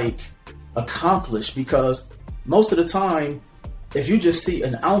like accomplished, because most of the time, if you just see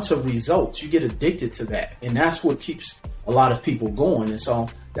an ounce of results, you get addicted to that. And that's what keeps a lot of people going. And so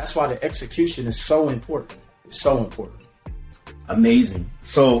that's why the execution is so important. It's so important. Amazing.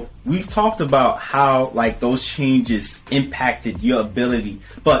 So we've talked about how, like, those changes impacted your ability.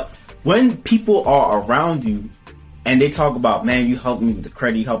 But when people are around you and they talk about, man, you helped me with the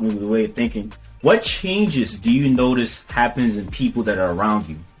credit, you helped me with the way of thinking, what changes do you notice happens in people that are around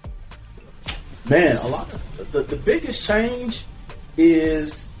you? Man, a lot of the biggest change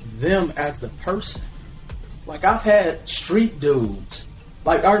is them as the person. Like, I've had street dudes,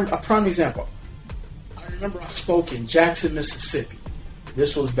 like, a prime example. I remember I spoke in Jackson, Mississippi.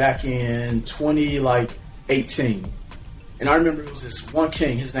 This was back in 2018. And I remember it was this one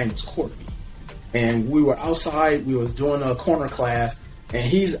king, his name was Courtney. And we were outside, we was doing a corner class, and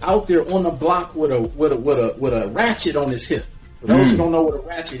he's out there on the block with a ratchet on his hip. For those who don't know what a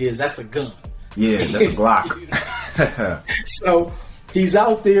ratchet is, that's a gun. Yeah, that's a Glock. So he's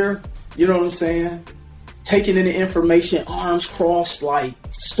out there, you know what I'm saying, taking in the information, arms crossed, like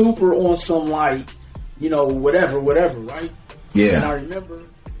stupor on some, like, you know, whatever, right? Yeah. And I remember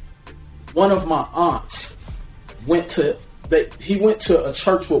one of my aunts went to a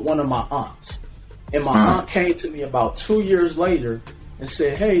church with one of my aunts. And my aunt came to me about 2 years later and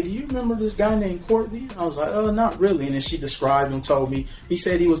said, hey, do you remember this guy named Courtney? And I was like, oh, not really. And then she described him, told me, he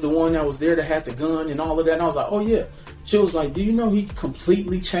said he was the one that was there that had the gun and all of that. And I was like, oh, yeah. She was like, do you know he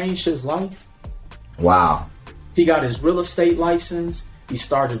completely changed his life? Wow. He got his real estate license. He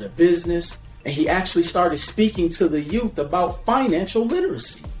started a business. and he actually started speaking to the youth about financial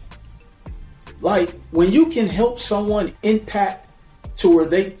literacy. Like, when you can help someone impact to where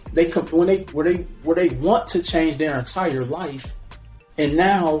they want to change their entire life, and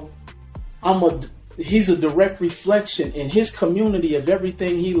now he's a direct reflection in his community of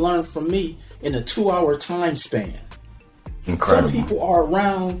everything he learned from me in a 2-hour time span. Incredible. Some people are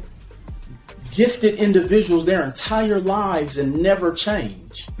around gifted individuals their entire lives and never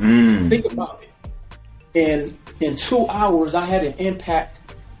change. Think about it. And in 2 hours, I had an impact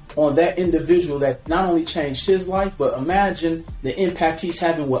on that individual that not only changed his life, but imagine the impact he's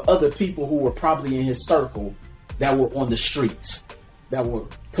having with other people who were probably in his circle that were on the streets, that were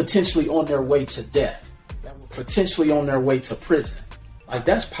potentially on their way to death, that were potentially on their way to prison. Like,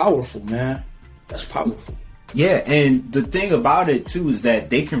 that's powerful, man. That's powerful. Yeah, and the thing about it too is that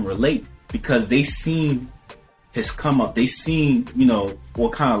they can relate because they seen his come up. They seen,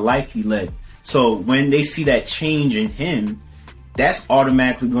 what kind of life he led. So when they see that change in him, that's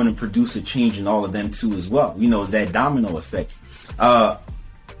automatically going to produce a change in all of them too as well. It's that domino effect.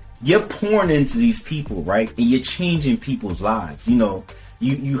 You're pouring into these people, right? And you're changing people's lives.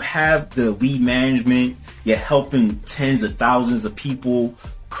 You have the weed management. You're helping tens of thousands of people,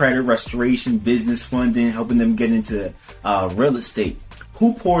 credit restoration, business funding, helping them get into real estate.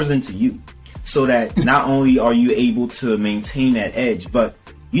 Who pours into you so that not only are you able to maintain that edge, but,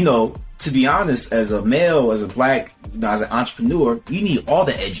 to be honest, as a male, as a black, as an entrepreneur, you need all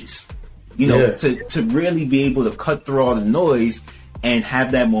the edges, to really be able to cut through all the noise and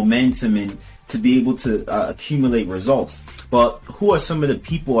have that momentum and to be able to accumulate results. But who are some of the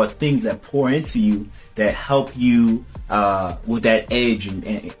people or things that pour into you that help you with that edge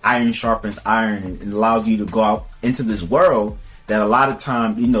and iron sharpens iron and allows you to go out into this world that a lot of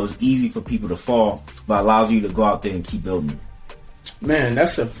time, is easy for people to fall, but allows you to go out there and keep building? Man,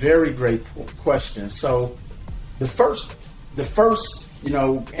 that's a very great question. So the first,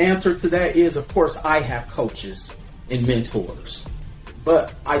 answer to that is, of course, I have coaches and mentors.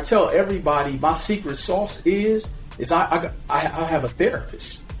 But I tell everybody my secret sauce is I have a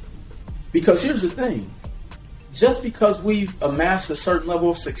therapist. Because here's the thing. Just because we've amassed a certain level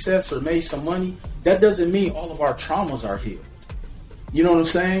of success or made some money, that doesn't mean all of our traumas are healed. You know what I'm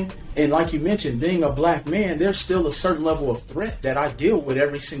saying? And like you mentioned, being a black man, there's still a certain level of threat that I deal with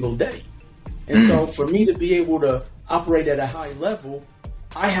every single day. And so for me to be able to operate at a high level,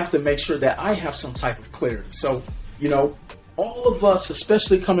 I have to make sure that I have some type of clarity. So, all of us,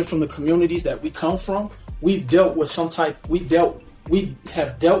 especially coming from the communities that we come from, we have dealt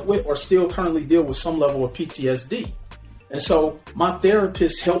with or still currently deal with some level of PTSD. And so my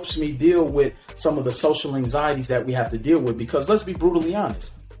therapist helps me deal with some of the social anxieties that we have to deal with, because let's be brutally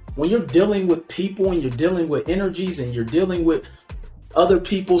honest, when you're dealing with people and you're dealing with energies and you're dealing with other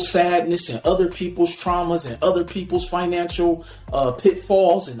people's sadness and other people's traumas and other people's financial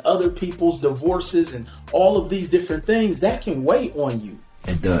pitfalls and other people's divorces and all of these different things, that can weigh on you.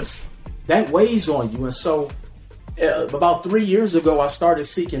 It does. That weighs on you. And so about 3 years ago, I started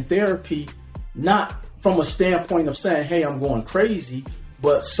seeking therapy, not from a standpoint of saying, hey, I'm going crazy,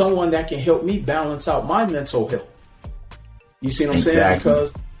 but someone that can help me balance out my mental health. You see what I'm saying?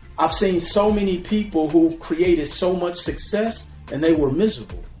 Because I've seen so many people who've created so much success and they were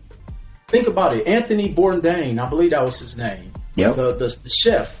miserable. Think about it. Anthony Bourdain, I believe that was his name. Yep. The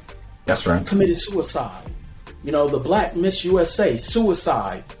chef. That's right. Committed suicide. The Black Miss USA,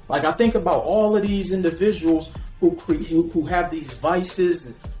 suicide. Like, I think about all of these individuals who have these vices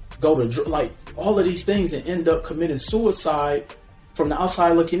and go to all of these things and end up committing suicide. From the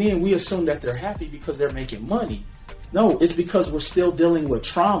outside looking in, we assume that they're happy because they're making money. No, it's because we're still dealing with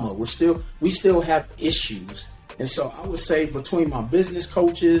trauma. We still have issues. And so I would say between my business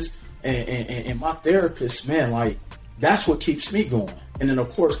coaches and my therapist, man, like, that's what keeps me going. And then,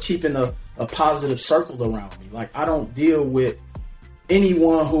 of course, keeping a positive circle around me. Like, I don't deal with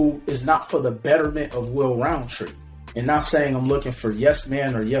anyone who is not for the betterment of Will Roundtree. And not saying I'm looking for yes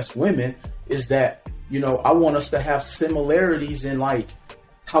men or yes women, is that, I want us to have similarities in, like,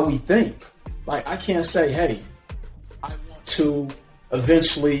 how we think. Like, I can't say, hey, I want to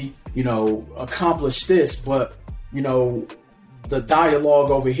eventually, accomplish this, but, the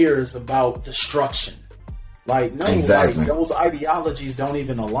dialogue over here is about destruction. Like, no, exactly. Like, those ideologies don't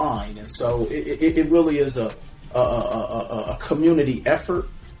even align. And so it really is a community effort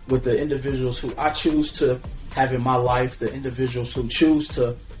with the individuals who I choose to have in my life, the individuals who choose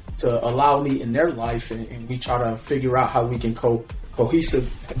to allow me in their life, and we try to figure out how we can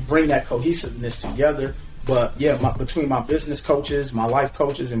bring that cohesiveness together. But yeah, between my business coaches, my life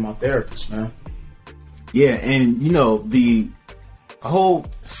coaches, and my therapist, man. Yeah, and whole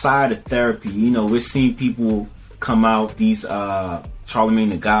side of therapy, you know, we're seeing people come out, these Charlemagne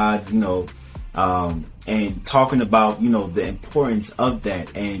the Gods, you know, and talking about, you know, the importance of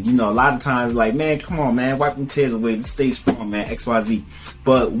that. And, you know, a lot of times, like, man, come on, man, wipe them tears away, let's stay strong, man, XYZ.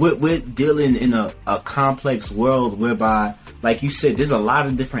 But we're dealing in a complex world whereby, like you said, there's a lot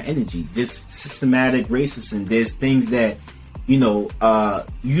of different energies. There's systematic racism. There's things that, you know,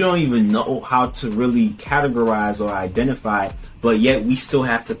 you don't even know how to really categorize or identify, but yet we still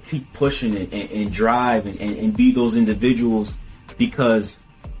have to keep pushing it and drive and be those individuals. Because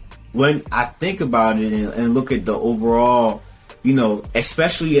when I think about it and look at the overall, you know,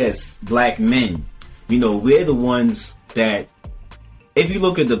 especially as black men, you know, we're the ones that, if you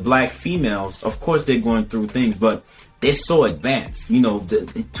look at the black females, of course they're going through things, but they're so advanced, you know,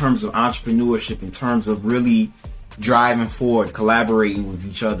 in terms of entrepreneurship, in terms of really driving forward, collaborating with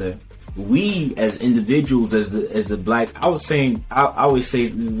each other. We as individuals, as the black, I always say,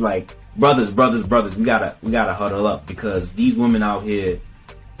 like, brothers, we gotta huddle up, because these women out here,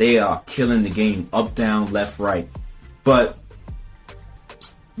 they are killing the game, up, down, left, right. But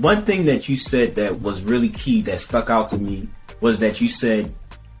one thing that you said that was really key, that stuck out to me, was that you said,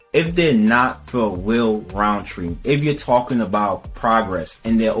 if they're not for Will Roundtree, if you're talking about progress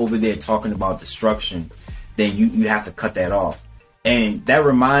and they're over there talking about destruction, then you have to cut that off. And that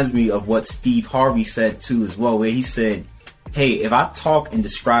reminds me of what Steve Harvey said too as well, where he said, hey, if I talk and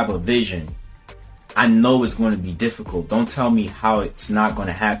describe a vision, I know it's going to be difficult. Don't tell me how it's not going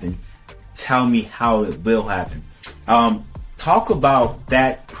to happen. Tell me how it will happen. Talk about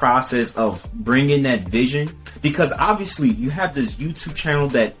that process of bringing that vision, because obviously you have this YouTube channel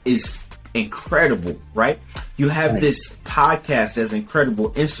that is incredible, right? You have this podcast that's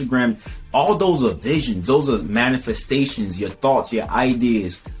incredible, Instagram. All those are visions. Those are manifestations, your thoughts, your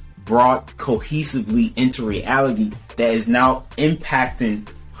ideas brought cohesively into reality that is now impacting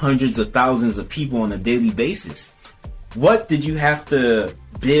hundreds of thousands of people on a daily basis. What did you have to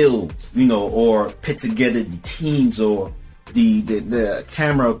build, you know, or put together the teams or the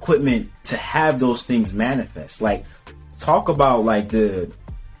camera equipment to have those things manifest? Like, talk about like the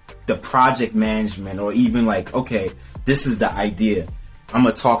project management, or even like, okay, this is the idea. I'm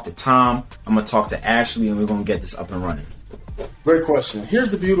going to talk to Tom, I'm going to talk to Ashley, and we're going to get this up and running. Great question.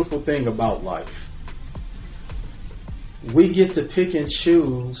 Here's the beautiful thing about life. We get to pick and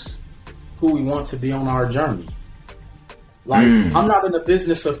choose who we want to be on our journey. Like, I'm not in the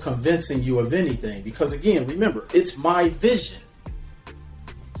business of convincing you of anything, because again, remember, it's my vision.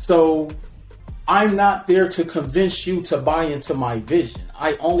 So I'm not there to convince you to buy into my vision.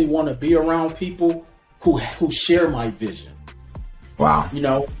 I only want to be around people who share my vision. Wow. You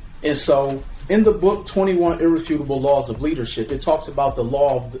know, and so in the book 21 Irrefutable Laws of Leadership, it talks about the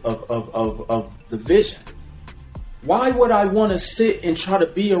law of the vision. Why would I want to sit and try to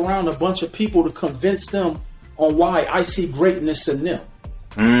be around a bunch of people to convince them on why I see greatness in them?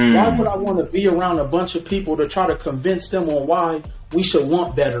 Why would I want to be around a bunch of people to try to convince them on why we should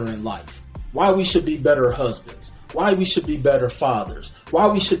want better in life? Why we should be better husbands? Why we should be better fathers? Why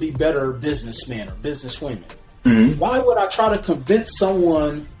we should be better businessmen or businesswomen? Why would I try to convince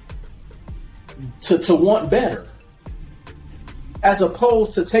someone to want better, as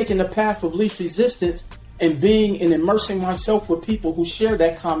opposed to taking the path of least resistance and being and immersing myself with people who share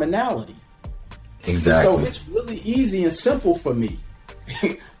that commonality? Exactly. So it's really easy and simple for me.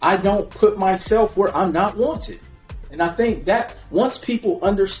 I don't put myself where I'm not wanted. And I think that once people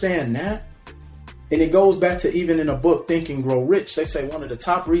understand that, and it goes back to even in a book, Think and Grow Rich, they say one of the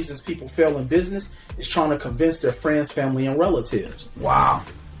top reasons people fail in business is trying to convince their friends, family, and relatives. Wow.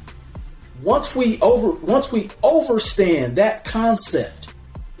 Once we overstand that concept,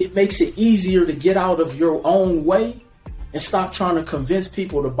 it makes it easier to get out of your own way and stop trying to convince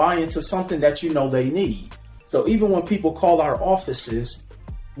people to buy into something that you know they need. So even when people call our offices,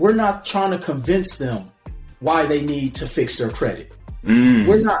 we're not trying to convince them why they need to fix their credit.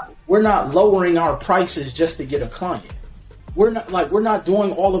 We're not lowering our prices just to get a client. We're not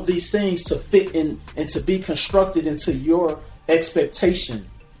doing all of these things to fit in and to be constructed into your expectation.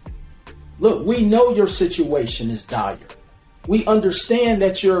 Look, we know your situation is dire. We understand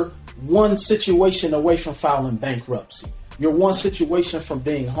that you're one situation away from filing bankruptcy. You're one situation from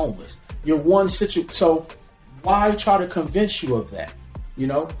being homeless. You're one situation. So why try to convince you of that? You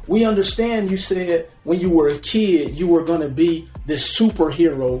know, we understand you said when you were a kid, you were going to be this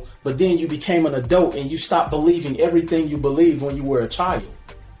superhero, but then you became an adult and you stopped believing everything you believed when you were a child.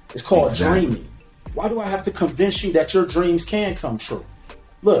 It's called dreaming. Why do I have to convince you that your dreams can come true?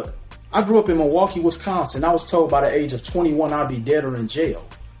 Look, I grew up in Milwaukee, Wisconsin. I was told by the age of 21 I'd be dead or in jail.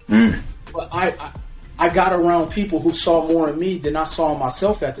 But I I got around people who saw more in me than I saw in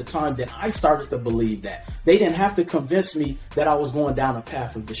myself at the time, then I started to believe that. They didn't have to convince me that I was going down a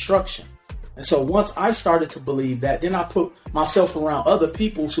path of destruction. And so once I started to believe that, then I put myself around other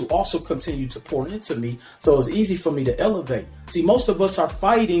people who also continued to pour into me. So it was easy for me to elevate. See, most of us are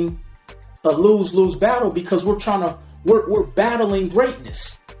fighting a lose-lose battle because we're battling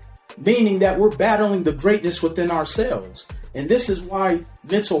greatness, meaning that we're battling the greatness within ourselves. And this is why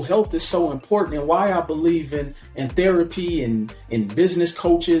mental health is so important, and why I believe in therapy and in business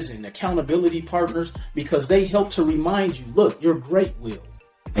coaches and accountability partners, because they help to remind you, look, you're great, Will.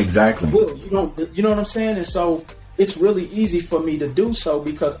 Exactly. Will, you know what I'm saying? And so it's really easy for me to do so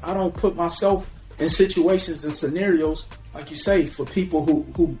because I don't put myself in situations and scenarios, like you say, for people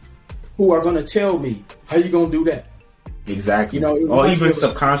who are going to tell me, how you going to do that? Exactly. You know, or even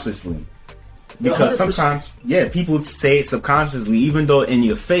subconsciously. Because 100%. Sometimes, people say it subconsciously, even though in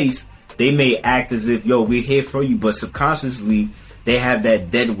your face, they may act as if, yo, we're here for you. But subconsciously, they have that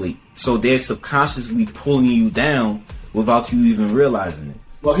dead weight. So they're subconsciously pulling you down without you even realizing it.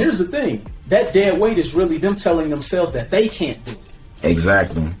 Well, here's the thing. That dead weight is really them telling themselves that they can't do it.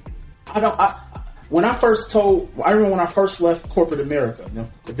 Exactly. I remember when I first left corporate America,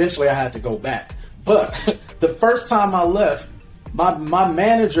 eventually I had to go back. But the first time I left, my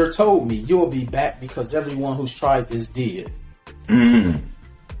manager told me, you'll be back because everyone who's tried this did. But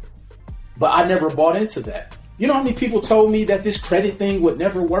I never bought into that. You know how many people told me that this credit thing would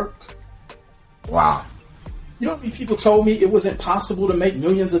never work? Wow. You know how many people told me it was impossible to make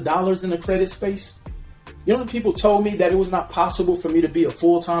millions of dollars in the credit space? You know how many people told me that it was not possible for me to be a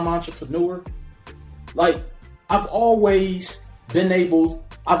full-time entrepreneur? Like, I've always been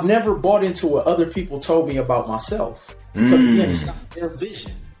I've never bought into what other people told me about myself. Because again, it's not their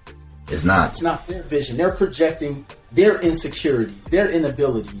vision. It's not. It's not their vision. They're projecting their insecurities, their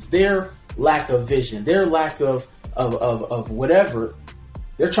inabilities, their lack of vision, their lack of whatever.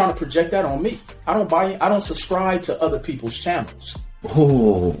 They're trying to project that on me. I don't subscribe to other people's channels.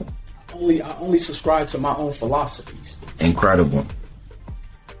 Oh. I only subscribe to my own philosophies. Incredible.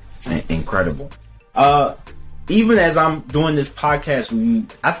 Incredible. Even as I'm doing this podcast with you,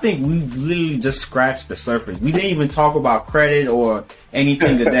 I think we've literally just scratched the surface. We didn't even talk about credit or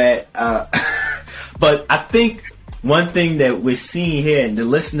anything of that. But I think one thing that we're seeing here and the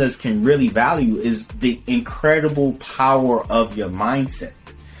listeners can really value is the incredible power of your mindset.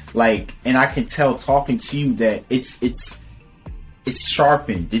 Like, and I can tell talking to you that it's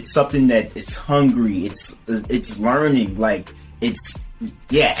sharpened. It's something that it's hungry. It's learning. Like, it's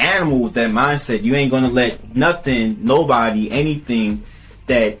animal with that mindset. You ain't gonna let nothing, nobody, anything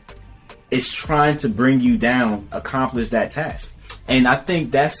that is trying to bring you down accomplish that task. And I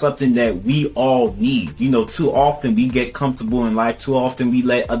think that's something that we all need. You know, too often we get comfortable in life. Too often we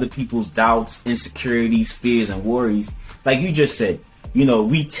let other people's doubts, insecurities, fears, and worries, like you just said, you know,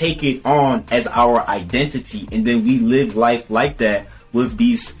 we take it on as our identity, and then we live life like that with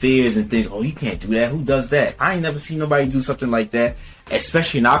these fears and things. Oh, you can't do that. Who does that? I ain't never seen nobody do something like that,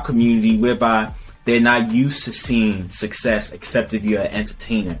 especially in our community whereby they're not used to seeing success, except if you're an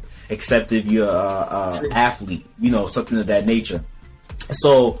entertainer, except if you're an athlete, you know, something of that nature.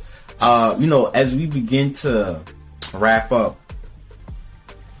 So, you know, as we begin to wrap up,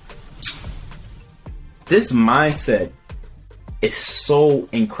 this mindset is so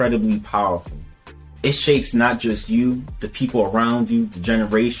incredibly powerful. It shapes not just you, the people around you, the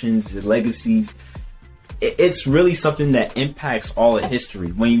generations, the legacies. It's really something that impacts all of history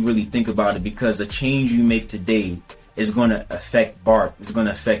when you really think about it, because the change you make today is going to affect Bart, it's going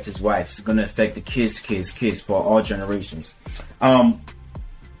to affect his wife, it's going to affect the kids for all generations.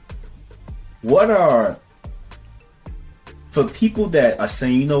 What are, for people that are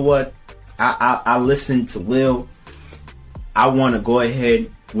saying, you know what, I listen to Will, I want to go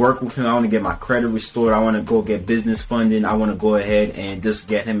ahead, work with him, I want to get my credit restored, I want to go get business funding, I want to go ahead and just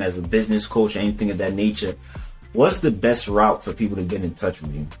get him as a business coach or anything of that nature, what's the best route for people to get in touch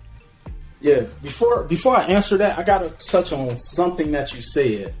with you? Yeah, before I answer that, I gotta touch on something that you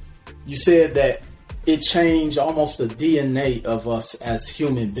said. You said that it changed almost the DNA of us as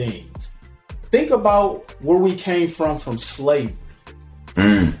human beings. Think about where we came from slavery.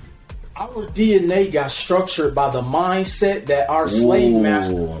 Our DNA got structured by the mindset that our slave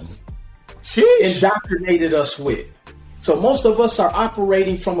masters indoctrinated us with. So most of us are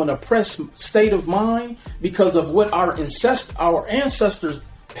operating from an oppressed state of mind because of what our ancestors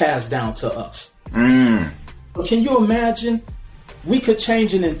passed down to us. But can you imagine? We could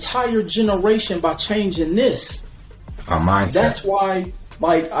change an entire generation by changing this. Our mindset. That's why,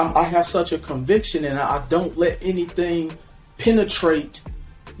 like, I have such a conviction, and I don't let anything penetrate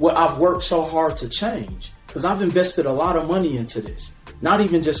what I've worked so hard to change, because I've invested a lot of money into this, not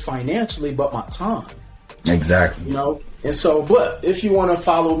even just financially, but my time. Exactly. You know, and so, but if you want to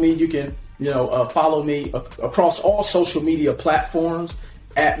follow me, you can, follow me across all social media platforms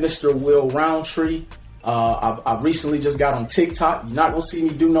at Mr. Will Roundtree. I recently just got on TikTok. You're not gonna see me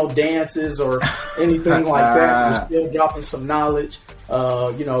do no dances or anything like that. We're still dropping some knowledge.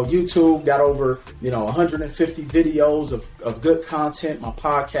 YouTube got over 150 videos of good content. My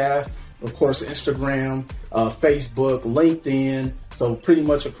podcast, of course, Instagram, Facebook, LinkedIn. So pretty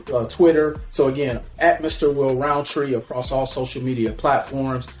much Twitter. So again, at Mr. Will Roundtree across all social media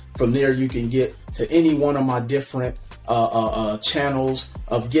platforms. From there, you can get to any one of my different channels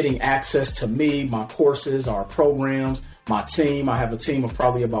of getting access to me, my courses, our programs, my team. I have a team of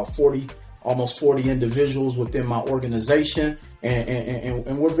probably about almost 40 individuals within my organization,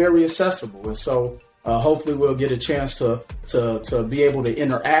 and we're very accessible. And so hopefully we'll get a chance to be able to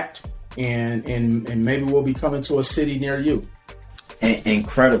interact, and maybe we'll be coming to a city near you.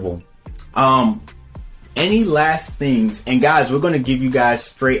 Incredible. Any last things? And guys, we're going to give you guys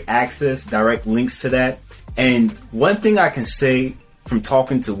straight access, direct links to that. And one thing I can say from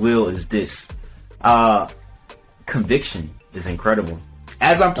talking to Will is this: conviction is incredible.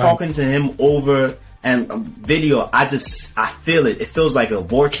 As I'm talking to him over video, I feel it. It feels like a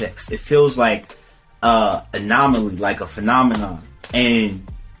vortex. It feels like anomaly, like a phenomenon, and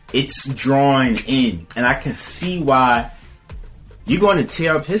it's drawing in. And I can see why you're going to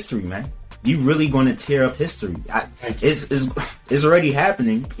tear up history, man. You really going to tear up history. It's already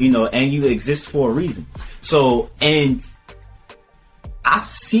happening, and you exist for a reason. So, and I've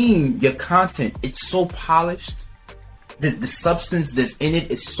seen your content. It's so polished. The substance that's in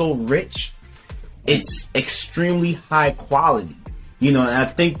it is so rich. It's extremely high quality, and I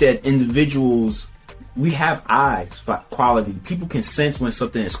think that individuals, we have eyes for quality. People can sense when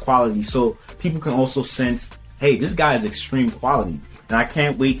something is quality. So people can also sense, hey, this guy is extreme quality. And I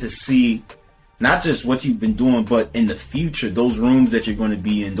can't wait to see not just what you've been doing, but in the future, those rooms that you're going to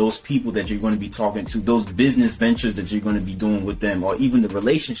be in, those people that you're going to be talking to, those business ventures that you're going to be doing with them, or even the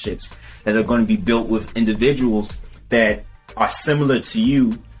relationships that are going to be built with individuals that are similar to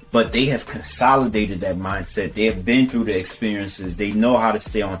you, but they have consolidated that mindset. They have been through the experiences. They know how to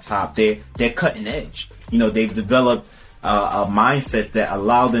stay on top. They're cutting edge. They've developed a mindset that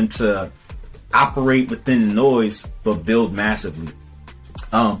allow them to operate within the noise, but build massively.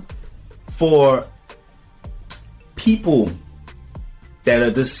 For people that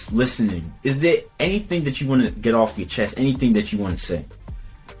are just listening, is there anything that you want to get off your chest? Anything that you want to say?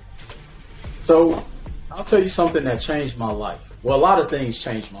 So I'll tell you something that changed my life. Well, a lot of things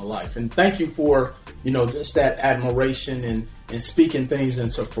changed my life. And thank you for, just that admiration and speaking things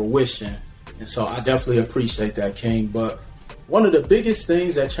into fruition. And so I definitely appreciate that, King. But one of the biggest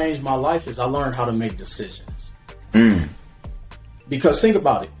things that changed my life is I learned how to make decisions. Because think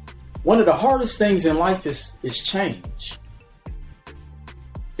about it. One of the hardest things in life is change.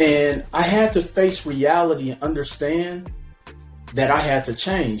 And I had to face reality and understand that I had to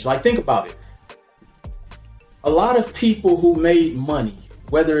change. Like, think about it. A lot of people who made money,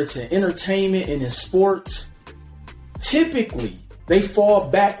 whether it's in entertainment and in sports, typically they fall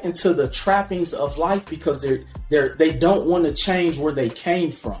back into the trappings of life because they don't want to change where they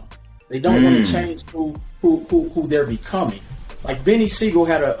came from. They don't want to change who they're becoming. Like Benny Siegel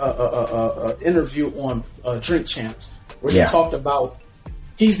had a interview on Drink Champs where he talked about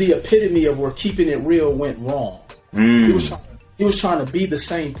he's the epitome of where keeping it real went wrong. He was trying to be the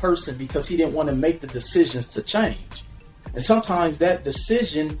same person because he didn't want to make the decisions to change. And sometimes that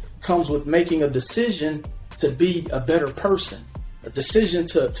decision comes with making a decision to be a better person, a decision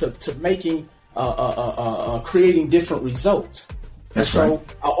to making creating different results. That's and so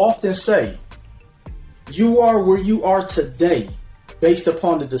right. I often say, you are where you are today based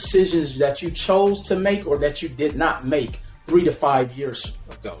upon the decisions that you chose to make or that you did not make 3 to 5 years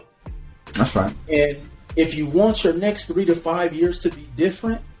ago. That's right. And if you want your next 3 to 5 years to be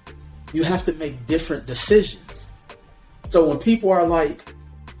different, you have to make different decisions. So when people are like,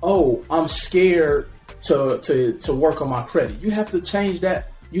 oh, I'm scared to work on my credit, you have to change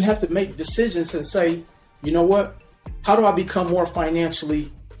that. You have to make decisions and say, you know what? How do I become more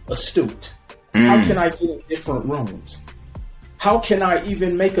financially astute? How can I get in different rooms? How can I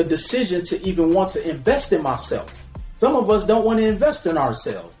even make a decision to even want to invest in myself? Some of us don't want to invest in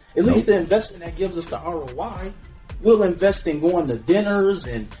ourselves. At least the investment that gives us the ROI. We'll invest in going to dinners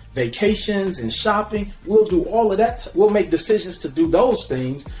and vacations and shopping. We'll do all of that. We'll make decisions to do those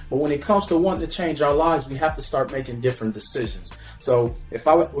things. But when it comes to wanting to change our lives, we have to start making different decisions. So if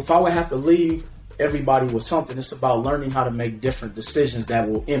I would have to leave everybody with something. It's about learning how to make different decisions that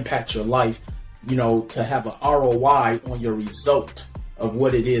will impact your life, you know, to have an ROI on your result of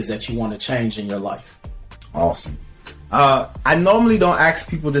what it is that you want to change in your life. Awesome. I normally don't ask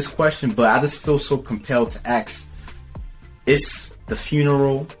people this question, but I just feel so compelled to ask. It's the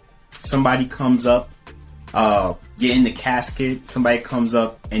funeral. Somebody comes up, you're in the casket, somebody comes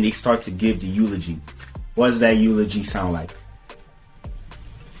up and they start to give the eulogy. What does that eulogy sound like?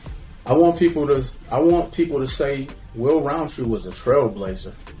 I want people to say Will Roundtree was a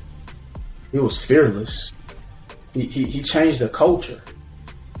trailblazer. He was fearless. He changed the culture.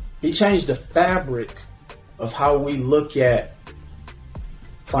 He changed the fabric of how we look at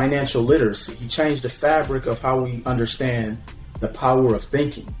financial literacy. He changed the fabric of how we understand the power of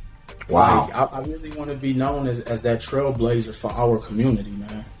thinking. Wow. Like, I really want to be known as that trailblazer for our community,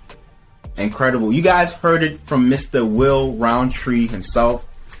 man. Incredible. You guys heard it from Mr. Will Roundtree himself.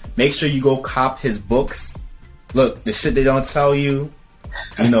 Make sure you go cop his books. Look, the shit they don't tell you,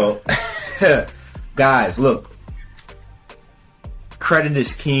 you know. Guys, look. Credit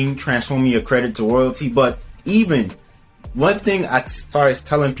is king. Transforming your credit to royalty. But even one thing I started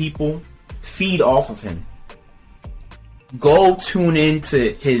telling people, feed off of him. Go tune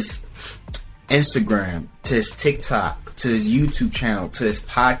into his Instagram, to his TikTok, to his YouTube channel, to his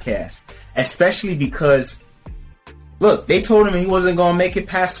podcast. Especially because, look, they told him he wasn't going to make it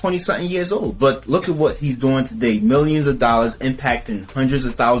past 20-something years old. But look at what he's doing today. Millions of dollars impacting hundreds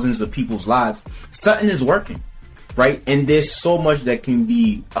of thousands of people's lives. Something is working, right? And there's so much that can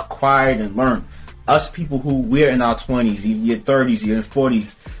be acquired and learned. Us people who we're in our 20s, your 30s, your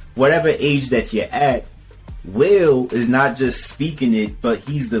 40s, whatever age that you're at, Will is not just speaking it, but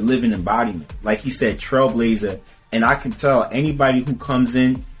he's the living embodiment. Like he said, trailblazer. And I can tell anybody who comes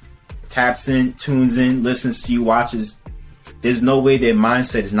in, taps in, tunes in, listens to you, watches, there's no way their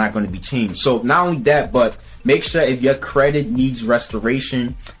mindset is not going to be changed. So not only that, but make sure if your credit needs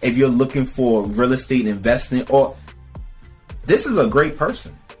restoration, if you're looking for real estate investing, or this is a great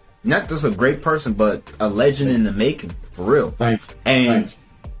person. Not just a great person, but a legend in the making, for real. Thank you. And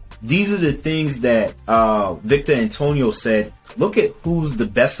these are the things that Victor Antonio said. Look at who's the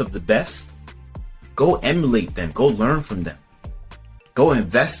best of the best. Go emulate them. Go learn from them. Go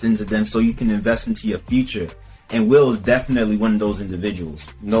invest into them so you can invest into your future. And Will is definitely one of those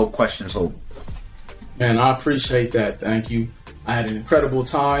individuals. No questions hope. Man, I appreciate that. Thank you. I had an incredible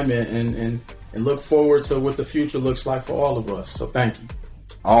time and look forward to what the future looks like for all of us. So thank you.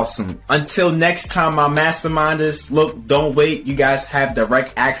 Awesome. Until next time, my masterminders, look, don't wait. You guys have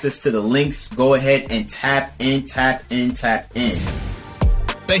direct access to the links. Go ahead and tap in.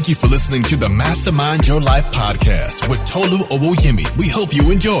 Thank you for listening to the Mastermind Your Life podcast with Tolu Owoyemi. We hope you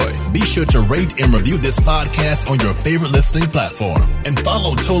enjoy. Be sure to rate and review this podcast on your favorite listening platform and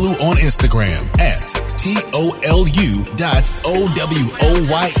follow Tolu on Instagram at TOLU.OWOYEMI.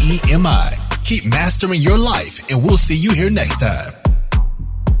 Keep mastering your life and we'll see you here next time.